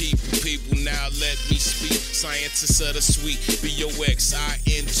of the people now let me speak. Scientists of the sweet,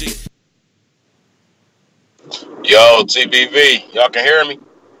 BOXING. Yo, TBV, y'all can hear me?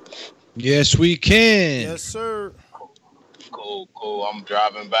 Yes, we can. Yes, sir. Cool. I'm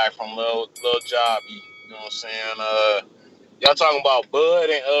driving back from little job. You know what I'm saying? Y'all talking about Bud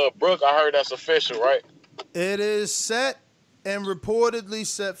and Brooke? I heard that's official, right? It is set and reportedly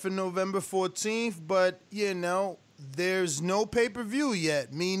set for November 14th, but, there's no pay-per-view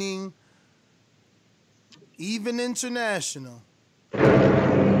yet, meaning even international. I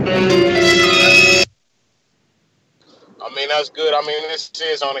mean, that's good. I mean, this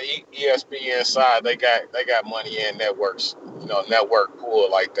is on the ESPN side. They got money in networks, network pool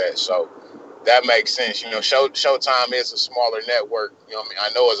like that. So that makes sense. Showtime is a smaller network.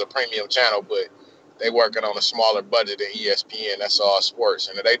 I know it's a premium channel, but they working on a smaller budget than ESPN. That's all sports.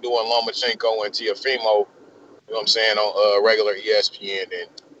 And if they doing Lomachenko and Teofimo, on regular ESPN, then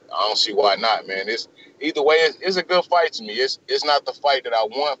I don't see why not, man. It's either way. It's a good fight to me. It's not the fight that I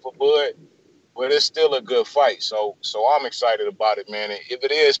want for Bud, but it's still a good fight. So I'm excited about it, man. And if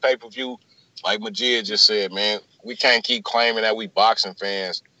it is pay-per-view, like Majid just said, man, we can't keep claiming that we boxing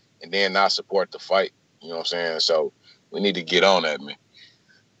fans and then not support the fight. You know what I'm saying? So we need to get on that, man.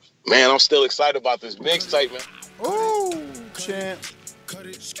 Man, I'm still excited about this big fight, man. Oh, champ.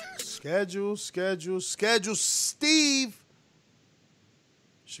 Schedule. Steve.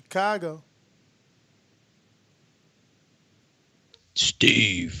 Chicago.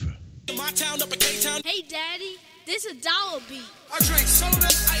 Steve. Hey, Daddy, this is Dollar Beat. I drink soda,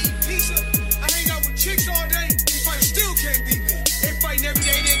 I eat pizza, I hang out with chicks all day. These fighters still can't beat me. They fighting every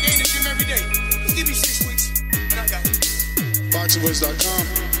day, they in the gym every day. Just give me 6 weeks, and I got it. BoxingWiz.com.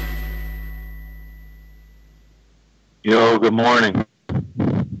 Yo, good morning.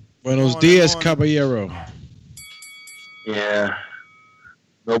 Buenos dias, caballero. Yeah.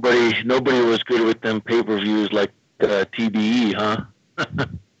 Nobody was good with them pay-per-views like TBE, huh?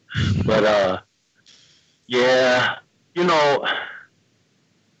 But, yeah,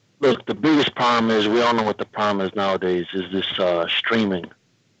 look, the biggest problem is, we all know what the problem is nowadays, is this streaming.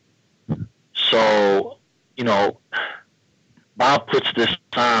 So, Bob puts this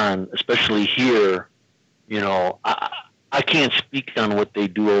on, especially here, I can't speak on what they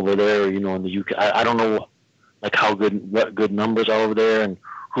do over there, in the UK. I don't know, what good numbers are over there and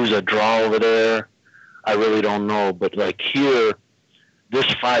who's a draw over there. I really don't know. But, here, this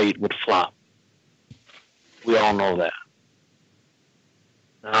fight would flop. We all know that.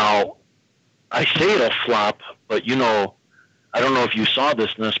 Now, I say it'll flop, but, I don't know if you saw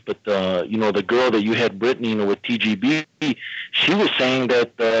this, Ness, but, the girl that you had, Brittany, with TGB, she was saying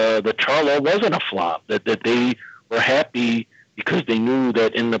that the Charlo wasn't a flop, that they were happy because they knew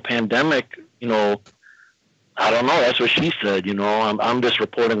that in the pandemic, I don't know, that's what she said, I'm just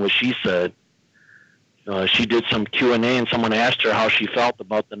reporting what she said. She did some Q&A and someone asked her how she felt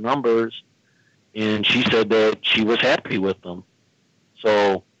about the numbers, and she said that she was happy with them.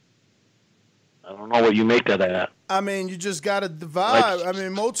 So, I don't know what you make of that. I mean, you just got to divide.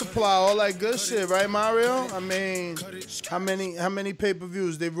 Multiply all that good shit, right, Mario? I mean, how many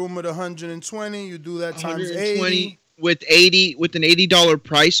pay-per-views? They rumored 120. You do that times 80. With an $80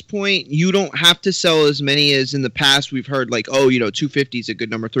 price point, you don't have to sell as many as in the past. We've heard 250 is a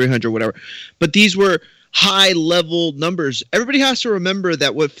good number, 300, whatever. But these were high level numbers. Everybody has to remember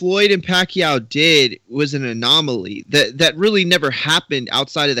that what Floyd and Pacquiao did was an anomaly that really never happened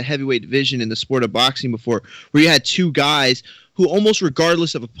outside of the heavyweight division in the sport of boxing before, where you had two guys who who almost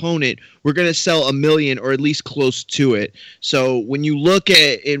regardless of opponent, we're going to sell 1 million or at least close to it. So when you look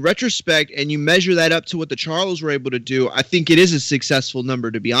at in retrospect and you measure that up to what the Charlos were able to do, I think it is a successful number,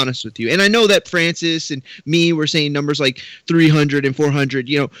 to be honest with you. And I know that Francis and me were saying numbers like 300 and 400.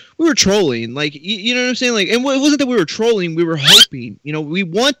 You know, we were trolling. Like, you know what I'm saying? Like, and it wasn't that we were trolling. We were hoping. You know, we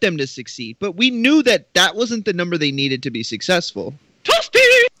want them to succeed, but we knew that that wasn't the number they needed to be successful. Toasty!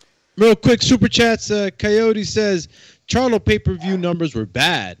 Real quick, super chats. Coyote says Charlo pay-per-view numbers were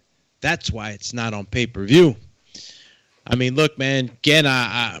bad. That's why it's not on pay-per-view. I mean, look, man. Again,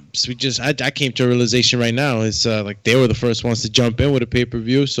 I came to a realization right now. It's like they were the first ones to jump in with a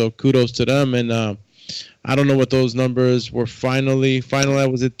pay-per-view. So kudos to them. And I don't know what those numbers were finally.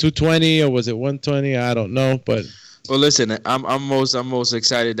 Was it 220 or was it 120? I don't know, but. Well, listen, I'm most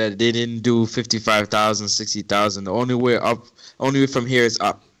excited that they didn't do 55,000, 60,000. The only way from here is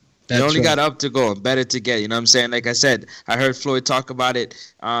up. You only got up to go, better to get. You know what I'm saying? Like I said, I heard Floyd talk about it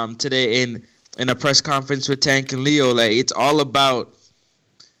today in a press conference with Tank and Leo. Like, it's all about.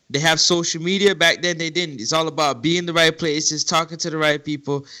 They have social media. Back then they didn't. It's all about being in the right places, talking to the right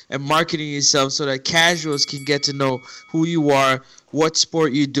people, and marketing yourself so that casuals can get to know who you are, what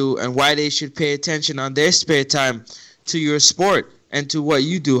sport you do, and why they should pay attention on their spare time to your sport and to what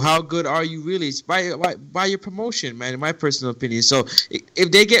you do. How good are you really? It's by your promotion, man, in my personal opinion. So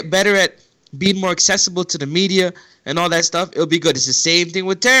if they get better at being more accessible to the media and all that stuff, it'll be good. It's the same thing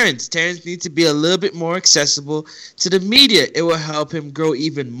with Terrence. Terrence needs to be a little bit more accessible to the media. It will help him grow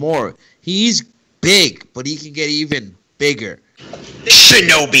even more. He's big, but he can get even bigger.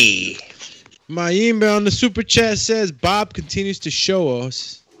 Shinobi. My email on the super chat says Bob continues to show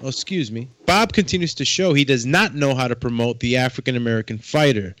us. Oh, excuse me. Bob continues to show he does not know how to promote the African American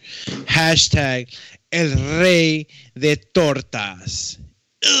fighter. Hashtag El Rey de Tortas.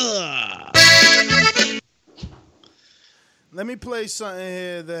 Ugh. Let me play something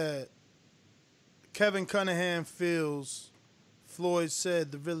here that Kevin Cunningham feels Floyd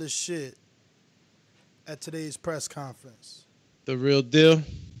said the realest shit at today's press conference. The real deal?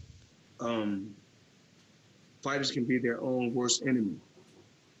 Fighters can be their own worst enemy.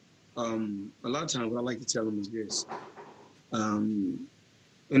 A lot of times what I like to tell them is this. And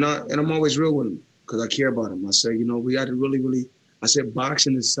I'm always real with them because I care about them. I say, we got to really, I said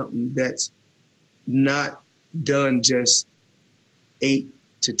boxing is something that's not done just 8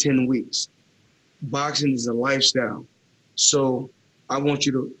 to 10 weeks. Boxing is a lifestyle. So I want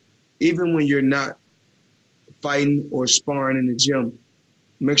you to, even when you're not fighting or sparring in the gym,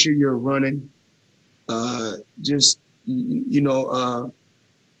 make sure you're running.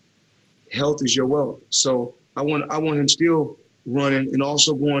 Health is your wealth. So I want him still running and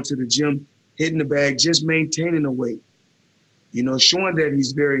also going to the gym, hitting the bag, just maintaining the weight. Showing that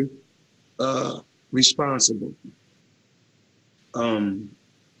he's very responsible.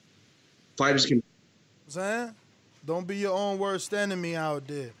 Fighters can. Saying, don't be your own worst enemy out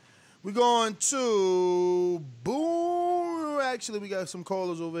there. We're going to boom. Actually, we got some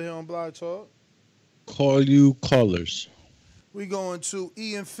callers over here on Block Talk. Call you callers. We going to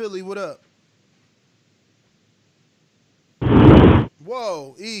E in Philly. What up?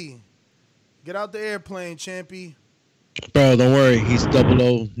 Whoa, E. Get out the airplane, champy. Bro, don't worry. He's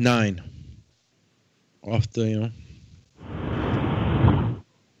 009. Off the,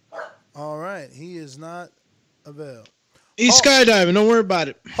 All right. He is not available. He's skydiving. Don't worry about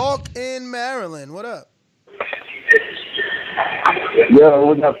it. Hawk in Maryland. What up? Yo,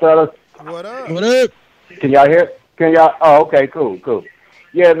 what's up, fellas? What up? What up? Can y'all hear? Oh, okay, cool.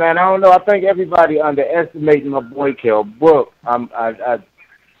 Yeah, man, I don't know. I think everybody underestimating my boy Kell Brook. I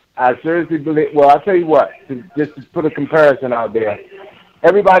seriously believe. Well, I'll tell you what. Just to put a comparison out there,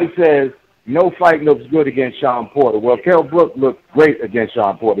 everybody says no fight looks good against Sean Porter. Well, Kell Brook looked great against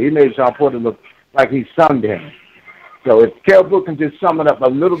Sean Porter. He made Sean Porter look like he sunned him. So if Kell Brook can just summon up a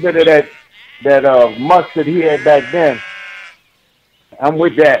little bit of that mustard he had back then, I'm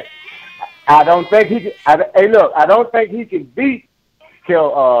with that. I don't think he can. I don't think he can beat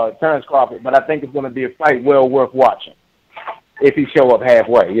Terrence Crawford, but I think it's going to be a fight well worth watching if he show up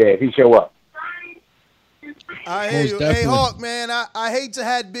halfway. Yeah, if he show up. I hear you. Hey, Hawk, man, I hate to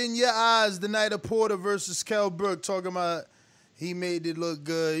have been your eyes the night of Porter versus Kell Brook talking about he made it look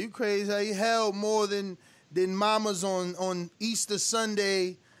good. You crazy how he held more than mamas on Easter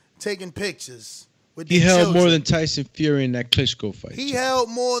Sunday taking pictures. He held more than Tyson Fury in that Klitschko fight. He held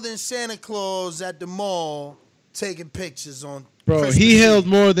more than Santa Claus at the mall taking pictures on Bro, Christmas he Eve. held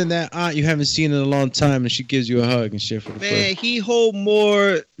more than that aunt you haven't seen in a long time, and she gives you a hug and shit for the Man, he hold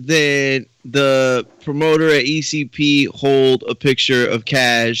more than the promoter at ECP hold a picture of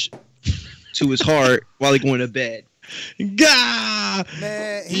Cash to his heart while he going to bed. Gah!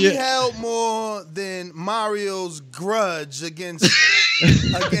 Man, he held more than Mario's grudge against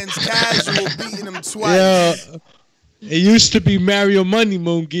Casual beating him twice. Yeah. It used to be Mario Money,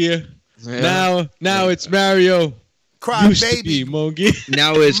 Mungia. Yeah. Now it's Mario. Cry used baby. to be, Mungia.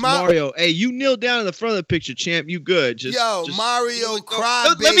 Now it's Mario. Hey, you kneel down in the front of the picture, champ. You good. Just Mario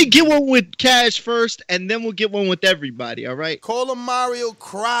Cry Let me get one with Cash first, and then we'll get one with everybody, all right? Call him Mario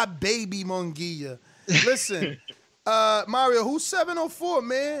Cry Baby Mungia. Listen, Mario, who's 704,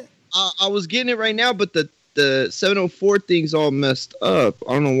 man? I was getting it right now, but the 704 thing's all messed up.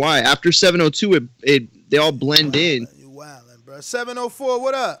 I don't know why. After 702, they all blend in. You wildin', bro. 704,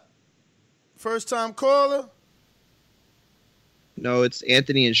 what up? First time caller? No, it's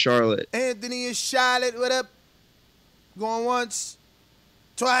Anthony and Charlotte. Anthony and Charlotte, what up? Going once,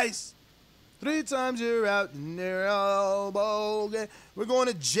 twice, 3 times you're out in their elbow. Okay. We're going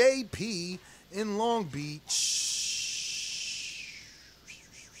to JP in Long Beach.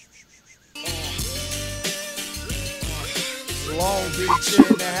 Long Beach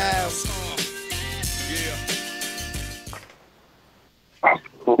in the house.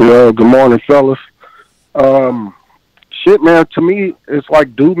 Yo, good morning, fellas. Shit, man, to me, it's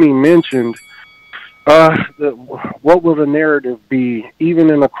like Doobie mentioned, what will the narrative be, even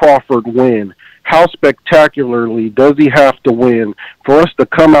in a Crawford win? How spectacularly does he have to win for us to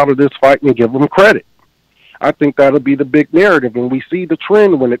come out of this fight and give him credit? I think that'll be the big narrative, and we see the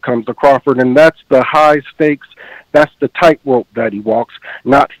trend when it comes to Crawford, and that's the high stakes, that's the tightrope that he walks,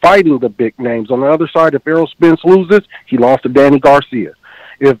 not fighting the big names. On the other side, if Errol Spence loses, he lost to Danny Garcia.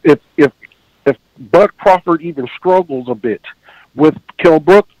 If Bud Crawford even struggles a bit with Kell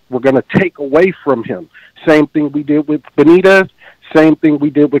Brook, we're going to take away from him. Same thing we did with Benitez, same thing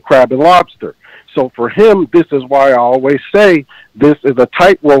we did with Crab and Lobster. So for him, this is why I always say this is a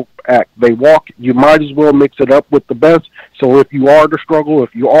tightrope act. They walk, you might as well mix it up with the best. So if you are to struggle,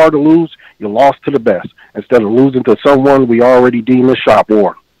 if you are to lose, you lost to the best instead of losing to someone we already deem a shop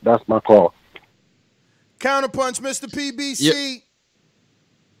war. That's my call. Counterpunch, Mr. PBC. Yep.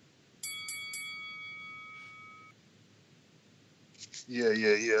 Yeah.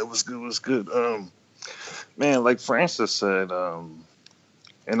 It was good. Man, like Francis said,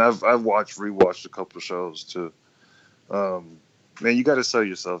 and I've rewatched a couple of shows too. Man, you got to sell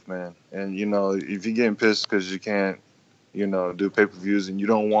yourself, man. And if you're getting pissed because you can't, do pay-per-views and you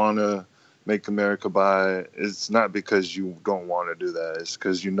don't want to make America buy it, it's not because you don't want to do that. It's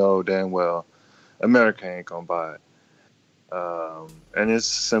because damn well America ain't gonna buy it. And it's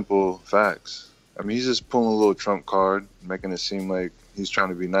simple facts. I mean, he's just pulling a little trump card, making it seem like he's trying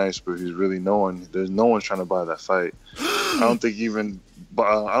to be nice, but he's really there's no one trying to buy that fight. I don't even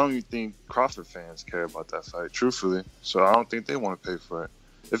think Crawford fans care about that fight, truthfully. So I don't think they want to pay for it.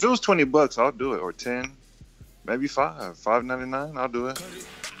 If it was $20, I'll do it, or 10, maybe $5.99. I'll do it.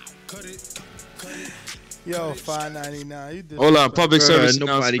 Yo, $5.99. Hold on, public service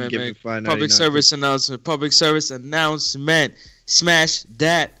nobody announcement. giving $5.99. Public service announcement. Smash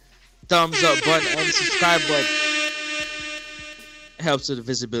that thumbs up button and subscribe button. It helps with the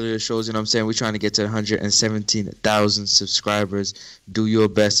visibility of the shows. You know what I'm saying? We're trying to get to 117,000 subscribers. Do your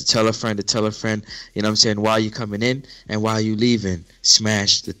best to tell a friend. You know what I'm saying? While you're coming in and while you leaving,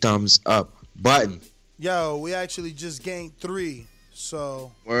 smash the thumbs up button. Yo, we actually just gained 3.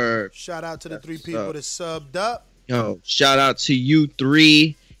 So, Word. Shout out to the 3 people that subbed up. Yo, shout out to you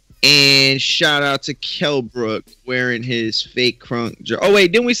 3. And shout out to Kell Brook wearing his fake crunk jersey. Oh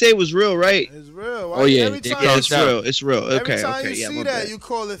wait, didn't we say it was real, right? It's real. Oh yeah, it's real. It's real. Okay, every time okay, you see that, bad. you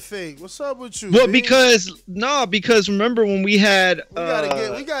call it fake. What's up with you? Well, B? because remember when we had we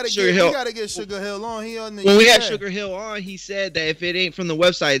gotta get Sugar Hill on. When we had Sugar Hill on, he said that if it ain't from the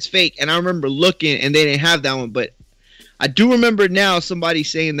website, it's fake. And I remember looking, and they didn't have that one. But I do remember now somebody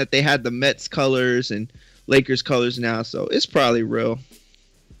saying that they had the Mets colors and Lakers colors now, so it's probably real.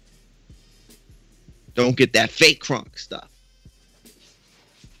 Don't get that fake crunk stuff.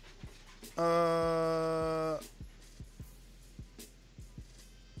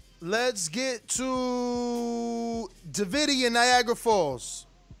 Let's get to Davidian Niagara Falls.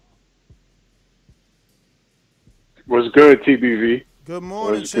 What's good, TBV? Good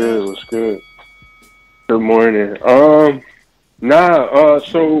morning, What's good? Good morning.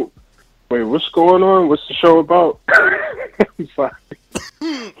 So, wait, what's going on? What's the show about? I'm sorry.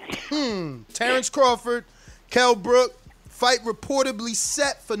 Terrence Crawford, Kell Brook, fight reportedly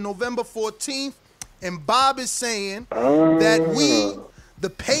set for November 14th. And Bob is saying that we, the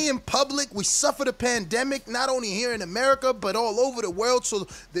paying public, we suffer the pandemic, not only here in America, but all over the world, so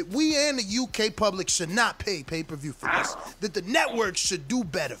that we and the UK public should not pay pay-per-view for this. That the networks should do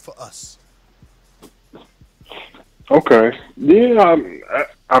better for us. Okay. Yeah,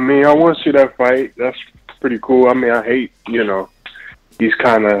 I mean, I want to see that fight. That's pretty cool. I mean, I hate, he's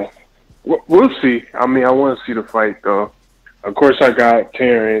kind of. We'll see. I mean, I want to see the fight, though. Of course, I got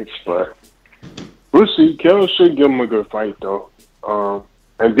Terrence, but we'll see. Kel should give him a good fight, though.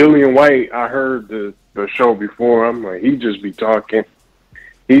 And Dillian White, I heard the show before. I'm like, he just be talking.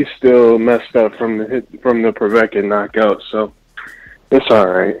 He's still messed up from the Povetkin knockout, so it's all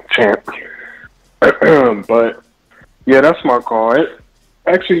right, champ. But yeah, that's my call.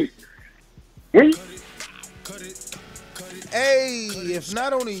 Actually, Hey, if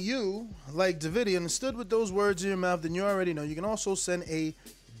not only you, like Davidian, understood with those words in your mouth, then you already know. You can also send a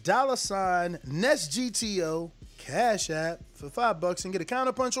 $ NestGTO Cash App for $5 and get a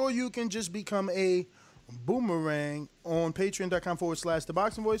counterpunch, or you can just become a boomerang on patreon.com/The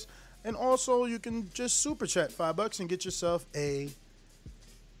Boxing Voice. And also, you can just super chat $5 and get yourself a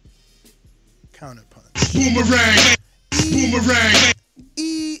counterpunch. Boomerang! Boomerang!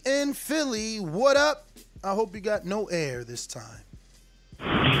 E in Philly, what up? I hope you got no air this time.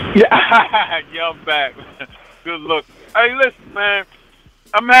 Yeah, I'm back. Good look. Hey, listen, man.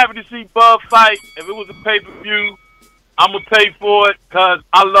 I'm happy to see Bud fight. If it was a pay-per-view, I'm going to pay for it because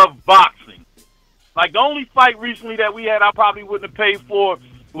I love boxing. Like, the only fight recently that we had I probably wouldn't have paid for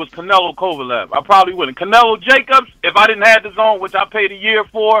was Canelo Kovalev. I probably wouldn't. Canelo Jacobs, if I didn't have the zone, which I paid a year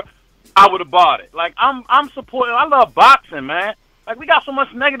for, I would have bought it. Like, I'm supporting. I love boxing, man. Like, we got so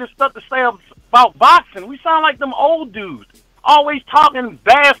much negative stuff to say about boxing. We sound like them old dudes, always talking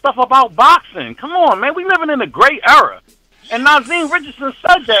bad stuff about boxing. Come on, man. We living in a great era. And Nazeem Richardson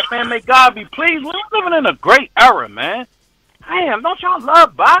said that, man. May God be pleased. We're living in a great era, man. Damn, don't y'all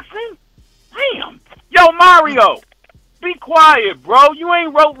love boxing? Damn. Yo, Mario, be quiet, bro. You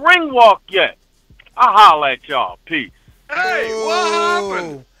ain't wrote Ring Walk yet. I'll holler at y'all. Peace. Hey, what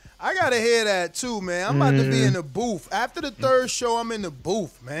happened? I gotta hear that too, man. I'm about to be in the booth. After the third show, I'm in the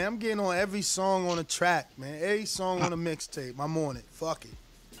booth, man. I'm getting on every song on the track, man. Every song on the mixtape. I'm on it. Fuck it.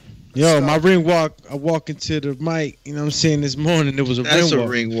 Yo, my ring walk, I walk into the mic, you know what I'm saying, this morning, it was a ring walk. That's a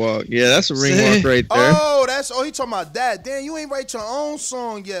ring walk. Yeah, that's a ring walk right there. He talking about that. Damn, you ain't write your own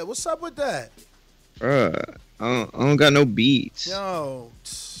song yet. What's up with that? Bruh, I don't got no beats. Yo,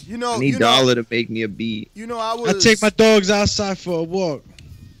 I need Dollar to make me a beat. I take my dogs outside for a walk.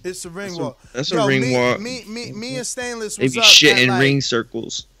 It's a ring walk. That's a ring walk. Me and Stainless They was be up shit at in like, ring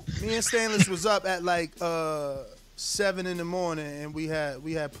circles. Me and Stainless was up at like 7 in the morning, and we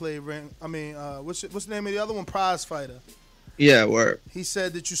had played ring. I mean, what's the name of the other one? Prize Fighter. Yeah, word. He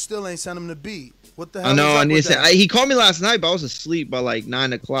said that you still ain't sent him the beat. What the hell? I know. I need to that? say. He called me last night, but I was asleep by like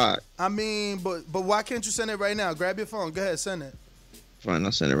 9 o'clock. I mean, but why can't you send it right now? Grab your phone. Go ahead, send it. Fine,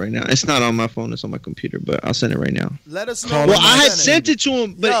 I'll send it right now. It's not on my phone; it's on my computer, but I'll send it right now. Let us know. Well, I had sent it to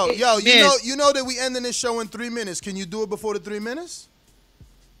him, but yo, man, you know that we ending this show in 3 minutes. Can you do it before the 3 minutes?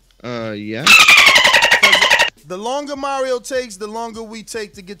 Yeah. The longer Mario takes, the longer we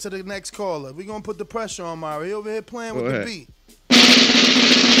take to get to the next caller. We're gonna put the pressure on Mario. He over here playing with the beat.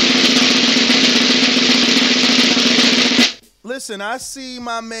 Listen, I see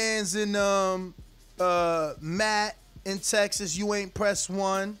my man's in Matt in Texas. You ain't press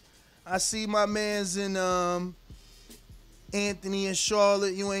one. I see my man's in Anthony in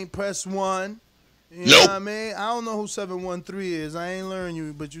Charlotte. You ain't press one. You know what I mean? I don't know who 713 is. I ain't learned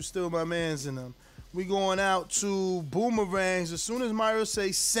you, but you still my man's in them. We going out to Boomerangs as soon as Mario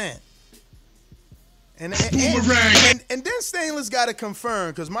say sent. And then Stainless got to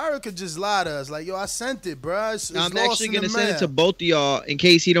confirm, because Mario could just lie to us. Like, yo, I sent it, bro. It's I'm lost actually in going to the send it mail. to both of y'all. In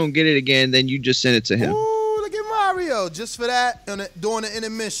case he don't get it again, then you just send it to him. Ooh, look at Mario. Just for that, during the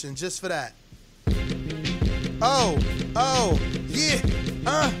intermission. Just for that. Oh, yeah.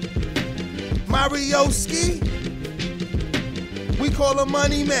 Marioski. We call him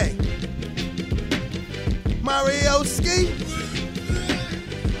Money May. Marioski.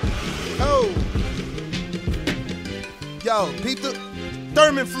 Oh. Yo, Pete the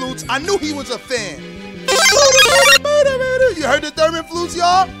Thurman flutes. I knew he was a fan. You heard the Thurman flutes,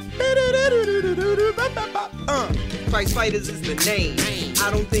 y'all? Price Fighters is the name. I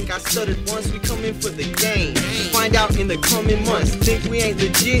don't think I stuttered once. We come in for the game. Find out in the coming months. Think we ain't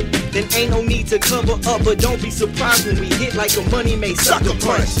legit? Then ain't no need to cover up. But don't be surprised when we hit like a Money May sucker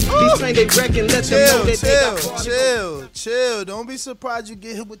punch. These claim they reckon, let them know that they got chill. Don't be surprised you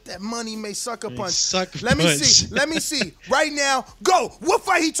get hit with that Money May sucker punch. Let me see. Right now, go. What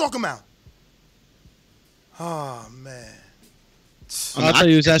fight he talking about? Oh man. I thought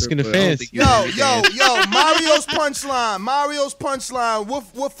he was asking the fans. Yo, Mario's punchline.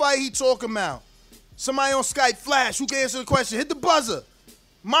 What fight he talking about? Somebody on Skype, Flash, who can answer the question? Hit the buzzer.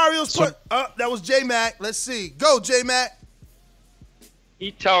 Mario's put. That was J Mac. Let's see. Go, J Mac.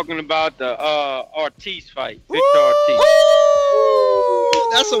 He talking about the Ortiz fight. Victor Ortiz.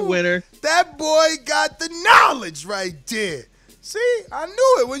 That's a winner. That boy got the knowledge right there. See, I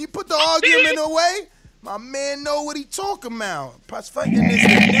knew it. When you put the argument away, my man know what he talking about. Plus fighting this.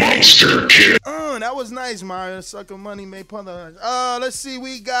 That was nice, Mario. Sucker money made pun. Let's see.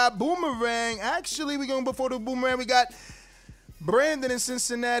 We got Boomerang. Actually, we going before the Boomerang. We got Brandon in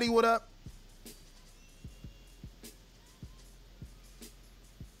Cincinnati. What up?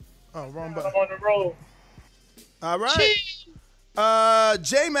 Oh, wrong button. I'm on the road. All right.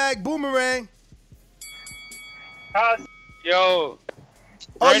 J-Mac, Boomerang. Yo.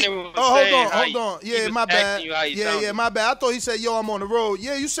 Hold on. Yeah, my bad. Yeah, my bad. I thought he said, yo, I'm on the road.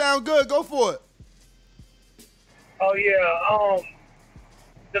 Yeah, you sound good. Go for it. Oh, yeah.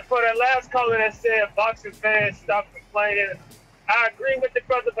 For that last caller that said boxing fans stop complaining, I agree with the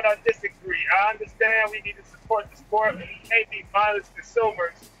brother, but I disagree. I understand we need to support the sport, but we can't be mindless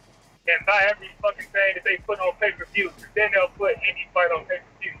consumers and buy every fucking thing that they put on pay-per-view. Then they'll put any fight on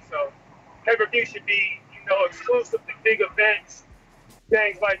pay-per-view. So pay-per-view should be, exclusive to big events,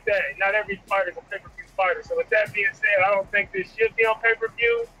 things like that. Not every fighter is a pay-per-view fighter. So with that being said, I don't think this should be on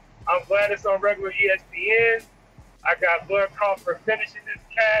pay-per-view. I'm glad it's on regular ESPN. I got Bud Crawford finishing this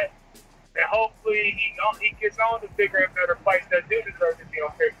cat, and hopefully he gets on the bigger and better fights that do deserve to be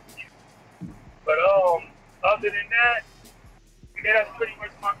on pay-per-view. But other than that, yeah, that's pretty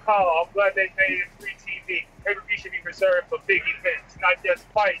much my call. I'm glad they made it free TV. Pay-per-view should be reserved for big events, not just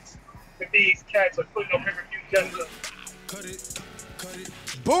fights. But these cats are putting on pay-per-view just to... Cut it.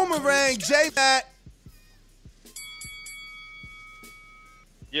 Boomerang, J-Mac.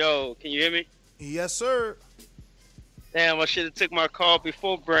 Yo, can you hear me? Yes, sir. Damn, I should have took my call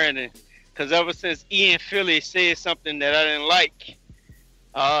before Brandon. Because ever since Ian Philly said something that I didn't like,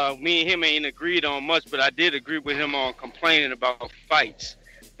 me and him ain't agreed on much, but I did agree with him on complaining about fights.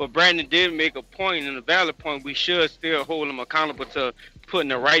 But Brandon did make a point, and a valid point. We should still hold him accountable to putting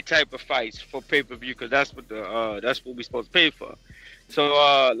the right type of fights for pay-per-view, because that's what we're supposed to pay for.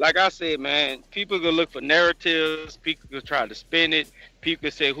 So, like I said, man, people gonna look for narratives. People gonna try to spin it. People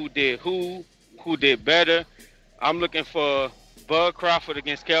can say who did better. I'm looking for Bud Crawford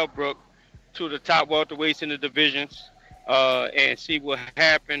against Kell Brook, two of the top welterweights in the divisions, and see what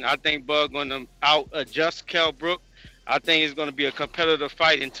happens. I think Bud gonna out-adjust Kell Brook. I think it's gonna be a competitive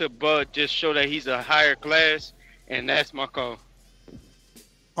fight until Bud just show that he's a higher class, and that's my call.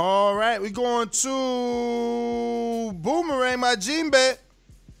 All right, we going to Boomerang, my Gene Bet.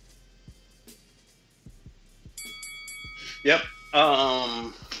 Yep.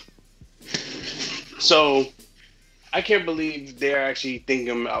 So I can't believe they're actually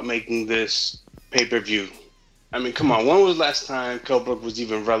thinking about making this pay-per-view. I mean, come on. When was the last time Kell Brook was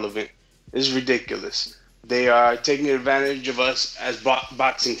even relevant? It's ridiculous. They are taking advantage of us as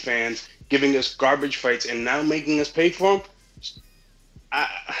boxing fans, giving us garbage fights, and now making us pay for them.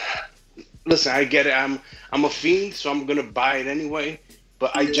 Listen, I get it. I'm a fiend, so I'm gonna buy it anyway.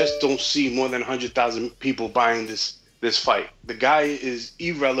 But I just don't see more than 100,000 people buying this fight. The guy is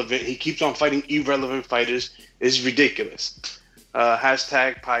irrelevant. He keeps on fighting irrelevant fighters. It's ridiculous.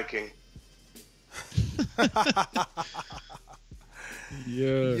 Hashtag Pie King.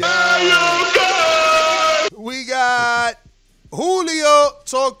 Yeah. We got Julio.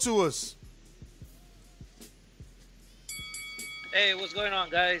 Talk to us. Hey, what's going on,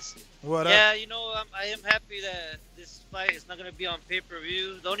 guys? What up? Yeah, I am happy that this fight is not going to be on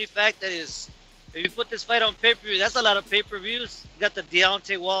pay-per-view. The only fact that is, if you put this fight on pay-per-view, that's a lot of pay-per-views. You got the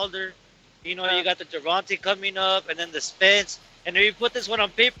Deontay Wilder, you got the Gervonta coming up, and then the Spence. And if you put this one on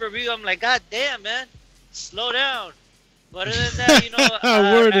pay-per-view, I'm like, God damn, man, slow down. But other than that,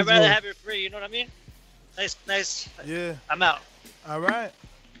 I'd rather have it free. You know what I mean? Nice. Yeah. I'm out. All right.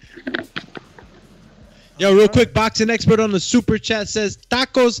 Yo, real quick, boxing expert on the super chat says,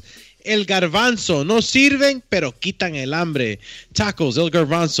 tacos El Garbanzo no sirven, pero quitan el hambre. Tacos El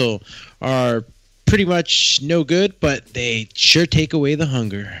Garbanzo are pretty much no good, but they sure take away the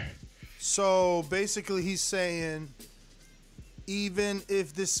hunger. So basically he's saying, even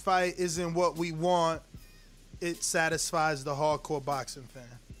if this fight isn't what we want, it satisfies the hardcore boxing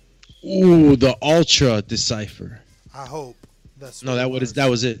fan. Ooh, the Ultra Decipher. I hope. That's no, that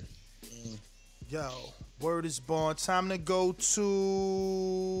was it. Yo. Word is born. Time to go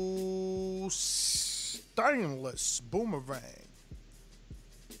to Stainless Boomerang.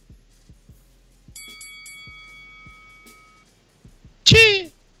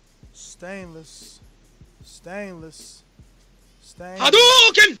 Chee. Stainless.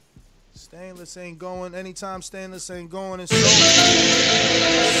 Hadouken! Stainless ain't going. Anytime Stainless ain't going, it's over.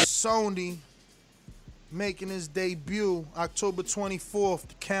 Sony making his debut October 24th.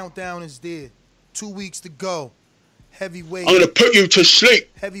 The countdown is there. 2 weeks to go. Heavyweight. I'm gonna put you to sleep.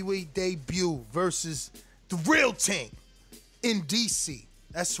 Heavyweight debut versus the real team in DC.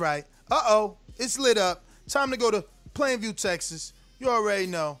 That's right. It's lit up. Time to go to Plainview, Texas. You already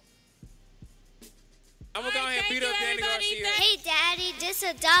know. I'm gonna go ahead and beat up Danny Garcia. Hey, Daddy, this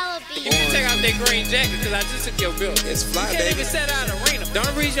 $1 bill. You need to take off that green jacket because I just took your bill. It's fly, you can't even set out an arena. The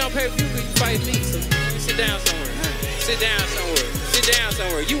only reason you don't pay per view because you fight me. So you sit down somewhere. Sit down somewhere. Sit down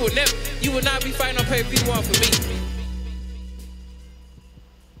somewhere. You will not be fighting on pay per view one for me.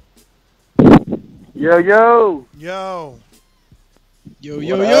 Yo. Yo.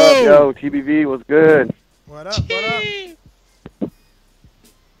 Yo, TBV was good. What up?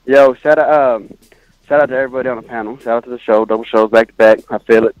 Yo, shout out to everybody on the panel. Shout out to the show. Double shows back to back. I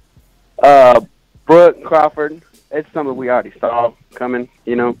feel it. Brooke Crawford, it's something we already saw coming,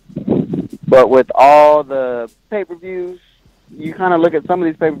 you know. But with all the pay-per-views, you kind of look at some of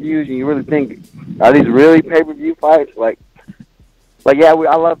these pay-per-views and you really think, are these really pay-per-view fights? Like yeah,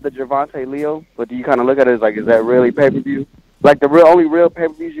 I love the Gervonta Leo, but do you kind of look at it as like, is that really pay-per-view? Like the only real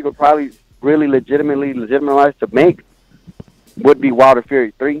pay-per-views you could probably really legitimize to make would be Wilder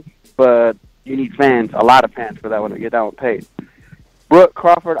Fury 3, but you need fans, a lot of fans for that one to get that one paid. Brooke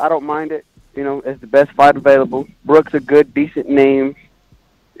Crawford, I don't mind it. You know, it's the best fight available. Brooke's a good, decent name.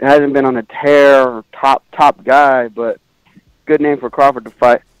 It hasn't been on a tear or top guy, but good name for Crawford to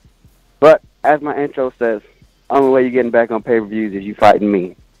fight. But as my intro says, only way you're getting back on pay-per-views is you fighting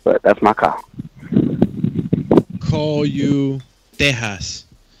me. But that's my call. Call you Tejas.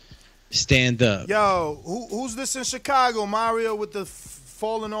 Stand up. Yo, who's this in Chicago? Mario with the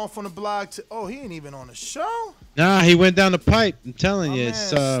falling off on the block. He ain't even on the show? Nah, he went down the pipe. I'm telling you. Man, It's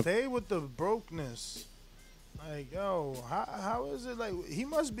stay with the brokenness. Like, yo, how is it? Like, he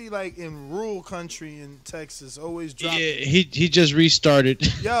must be like in rural country in Texas, always dropping. Yeah, he just restarted.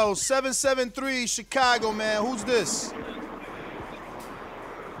 Yo, 773 Chicago, man. Who's this?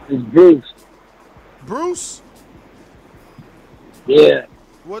 It's Bruce. Bruce? Yeah.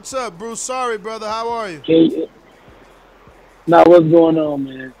 What's up, Bruce? Sorry, brother. How are you? Now, what's going on,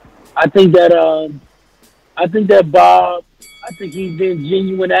 man? I think that Bob, I think he's been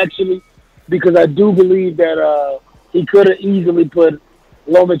genuine, actually, because I do believe that he could have easily put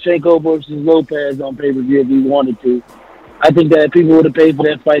Lomachenko versus Lopez on pay-per-view if he wanted to. I think that people would have paid for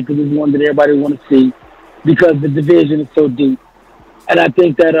that fight because it's one that everybody want to see because the division is so deep. And I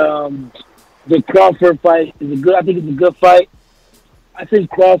think that the Crawford fight is I think it's a good fight. I think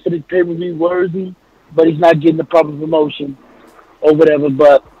Crawford is pay-per-view worthy, but he's not getting the proper promotion or whatever.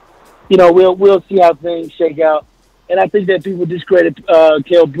 But, you know, we'll see how things shake out. And I think that people discredit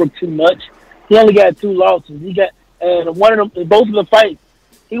Kell Brook too much. He only got 2 losses. And one of them, in both of the fights,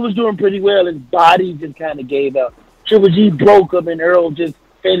 he was doing pretty well. His body just kind of gave up. Triple G broke him, and Earl just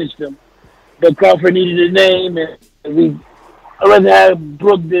finished him. But Crawford needed a name, and I'd rather have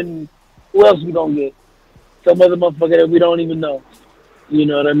Brook than who else we gonna get? Some other motherfucker that we don't even know. You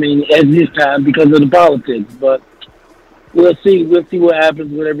know what I mean? At this time, because of the politics. But we'll see. We'll see what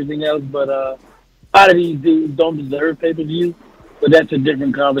happens with everything else. But a lot of these dudes don't deserve pay-per-view. But that's a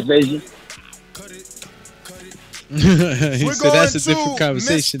different conversation. We're so that's a different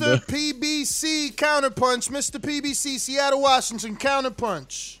conversation, Mr. though. PBC Counterpunch. Mr. PBC, Seattle, Washington,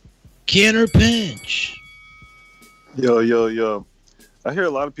 Counterpunch. Counterpunch. Yo. I hear a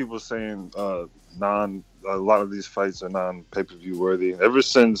lot of people saying a lot of these fights are non-pay-per-view worthy. Ever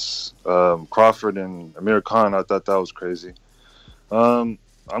since Crawford and Amir Khan, I thought that was crazy. I'm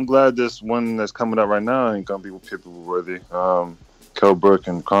glad this one that's coming up right now ain't gonna be pay-per-view worthy. Kell Brook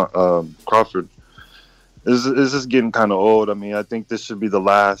and Crawford. Is this getting kind of old? I mean, I think this should be the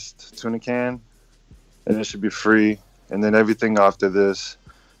last tuna can, and it should be free, and then everything after this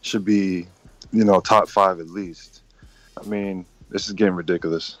should be, you know, top 5 at least. I mean, this is getting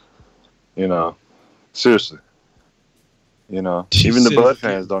ridiculous. You know, seriously. You know, even the Bud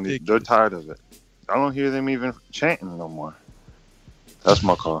fans they're tired of it. I don't hear them even chanting no more. That's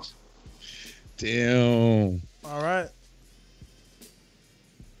my call. Damn. All right.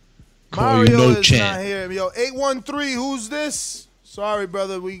 Call you Mario no is chant. not here. Yo, 813, who's this? Sorry,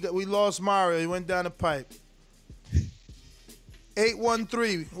 brother, we lost Mario. He went down the pipe.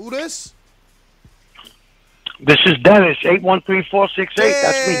 813, who this? This is Dennis, 813-468.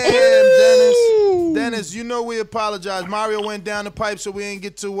 That's me. Damn, Dennis, you know we apologize. Mario went down the pipe, so we didn't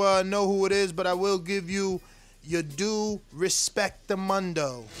get to know who it is, but I will give you your due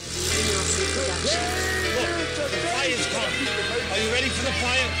respect-the-mundo. Are you ready for the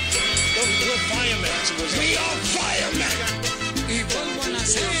fire? We're firemen. We are firemen. Y vuelvo a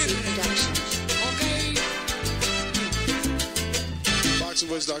nacer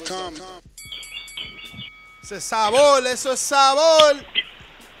BoxingNexperts.com. Eso es sabor, eso es sabor.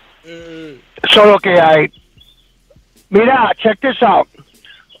 So lo que hay. Mira, check this out.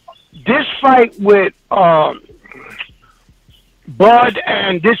 This fight with Bud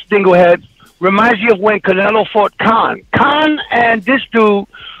and this dinglehead reminds you of when Canelo fought Khan. Khan and this dude,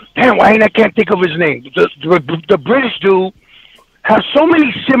 damn, I can't think of his name. The British dude have so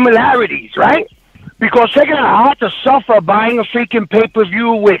many similarities, right? Because they're going to have to suffer buying a freaking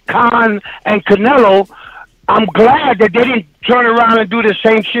pay-per-view with Khan and Canelo. I'm glad that they didn't turn around and do the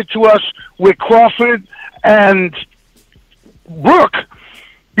same shit to us with Crawford and Brooke.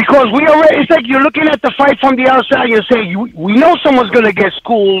 Because it's like you're looking at the fight from the outside and you're saying, we know someone's going to get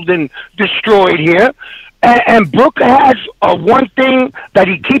schooled and destroyed here. And Brooke has one thing that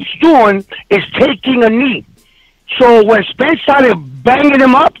he keeps doing is taking a knee. So when Spence started banging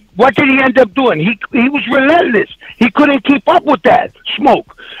him up, what did he end up doing? He was relentless. He couldn't keep up with that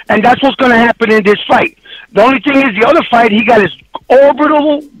smoke. And that's what's going to happen in this fight. The only thing is, the other fight, he got his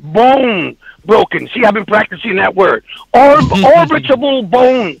orbital bone broken. See, I've been practicing that word. Orbital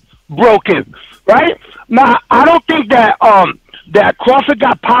bone broken, right? Now, I don't think that that Crawford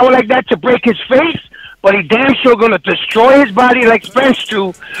got power like that to break his face, but he damn sure going to destroy his body like Spence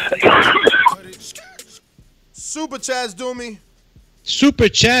do. Super chats, Doomy. Super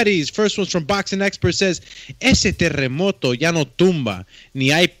chatties. First one's from Boxing Expert says, ese terremoto ya no tumba, ni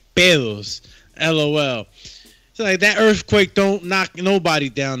hay pedos. LOL. So like that earthquake don't knock nobody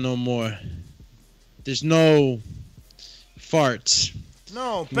down no more. There's no farts.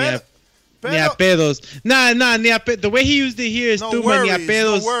 No, ni a pedos. Nah, ni a pedos. The way he used it here is tumba, ni a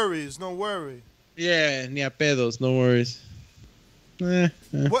pedos. No worry. Yeah, ni a pedos, no worries.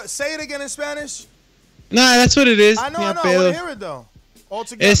 What? Say it again in Spanish. Nah, that's what it is. I know. I want to hear it though. All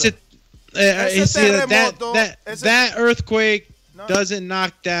together. That earthquake doesn't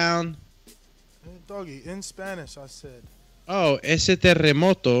knock down. Doggy, in Spanish, I said. Oh, ese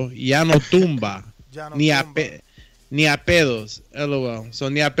terremoto ya no tumba. Ni a pedos. LOL. So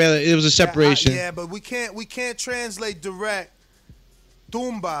ni a pedos. It was a separation. Yeah, but we can't translate direct.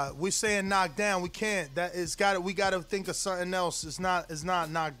 Tumba. We're saying knock down. We can't. We got to think of something else. It's not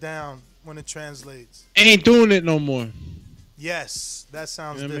knocked down when it translates. Ain't doing it no more. Yes, that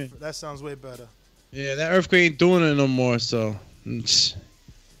sounds different. That sounds way better. Yeah, that earthquake ain't doing it no more. So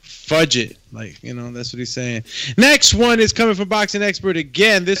fudge it. Like, that's what he's saying. Next one is coming from Boxing Expert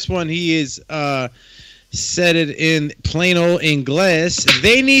again. This one he is said it in plain old English.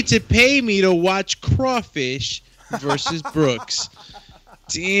 They need to pay me to watch Crawfish versus Brooks.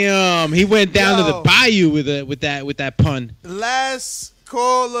 Damn, he went down to the bayou with that pun. Last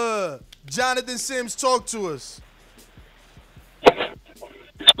caller, Jonathan Sims, talk to us.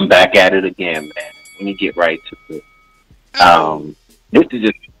 I'm back at it again, man. Let me get right to it.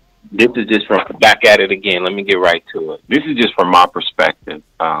 This is just from back at it again. Let me get right to it. This is just from my perspective.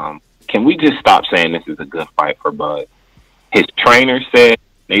 Can we just stop saying this is a good fight for Bud? His trainer said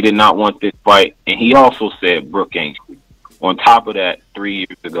they did not want this fight, and he also said Brooke ain't. On top of that, 3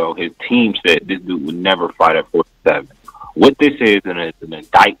 years ago, his team said this dude would never fight at 47. What this is an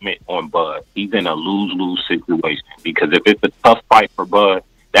indictment on Bud. He's in a lose-lose situation because if it's a tough fight for Bud,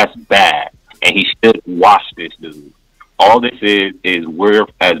 that's bad, and he should watch this dude. All this is we're,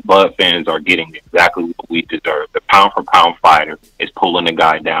 as Bud fans, are getting exactly what we deserve. The pound-for-pound fighter is pulling the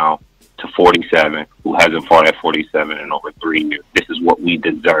guy down to 47 who hasn't fought at 47 in over 3 years. This is what we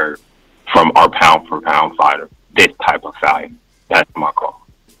deserve from our pound-for-pound fighter, this type of fight. That's my call.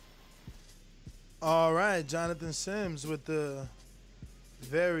 All right, Jonathan Sims with the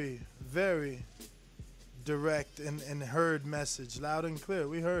very, very direct and heard message. Loud and clear.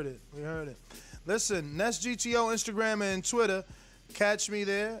 We heard it. Listen, Nest GTO, Instagram, and Twitter. Catch me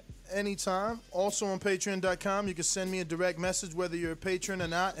there anytime. Also on Patreon.com. You can send me a direct message whether you're a patron or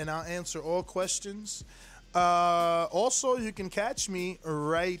not, and I'll answer all questions. Also, you can catch me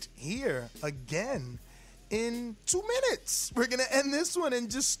right here again in 2 minutes. We're going to end this one and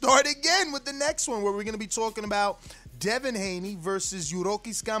just start again with the next one where we're going to be talking about Devin Haney versus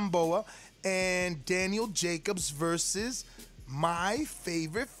Yuriorkis Gamboa and Daniel Jacobs versus my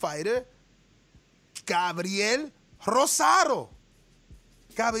favorite fighter, Gabriel Rosado.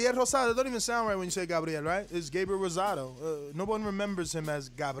 Gabriel Rosado. It don't even sound right when you say Gabriel, right? It's Gabriel Rosado. No one remembers him as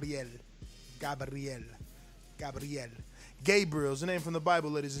Gabriel. Gabriel's the name from the Bible,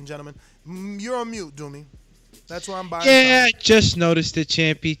 ladies and gentlemen. You're on mute, Doomy. That's why I'm buying. Yeah, just noticed it,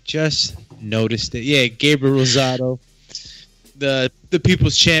 Champy. Just noticed it. Yeah, Gabriel Rosado. The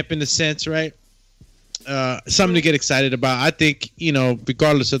people's champ in a sense, right? Something to get excited about. I think,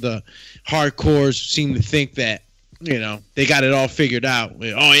 regardless of the hardcores seem to think that they got it all figured out.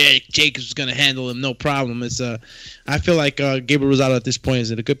 Oh yeah, Jacobs gonna handle him, no problem. It's I feel like Gabriel Rosado at this point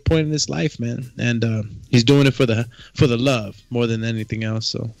is at a good point in his life, man, and he's doing it for the love more than anything else.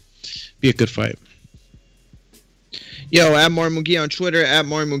 So, be a good fight. Yo, at Martin McGee on Twitter, at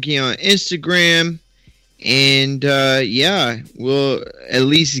Martin McGee on Instagram, and we'll at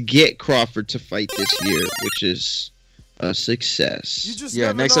least get Crawford to fight this year, which is a success. You just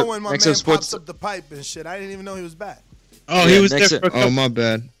never know when my man pops up the pipe and shit. I didn't even know he was back. Oh, he was there for Oh, my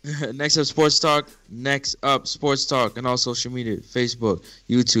bad. Next up, Sports Talk. Next up, Sports Talk, and all social media: Facebook,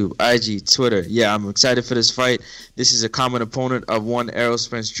 YouTube, IG, Twitter. Yeah, I'm excited for this fight. This is a common opponent of one Errol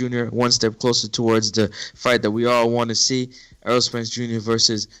Spence Jr. One step closer towards the fight that we all want to see: Errol Spence Jr.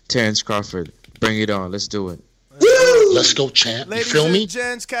 versus Terrence Crawford. Bring it on. Let's do it. Let's go, champ. Ladies You feel me? and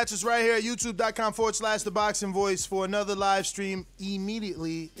gents, catch us right here at youtube.com/The Boxing Voice for another live stream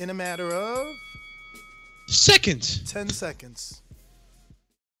immediately in a matter of seconds. 10 seconds.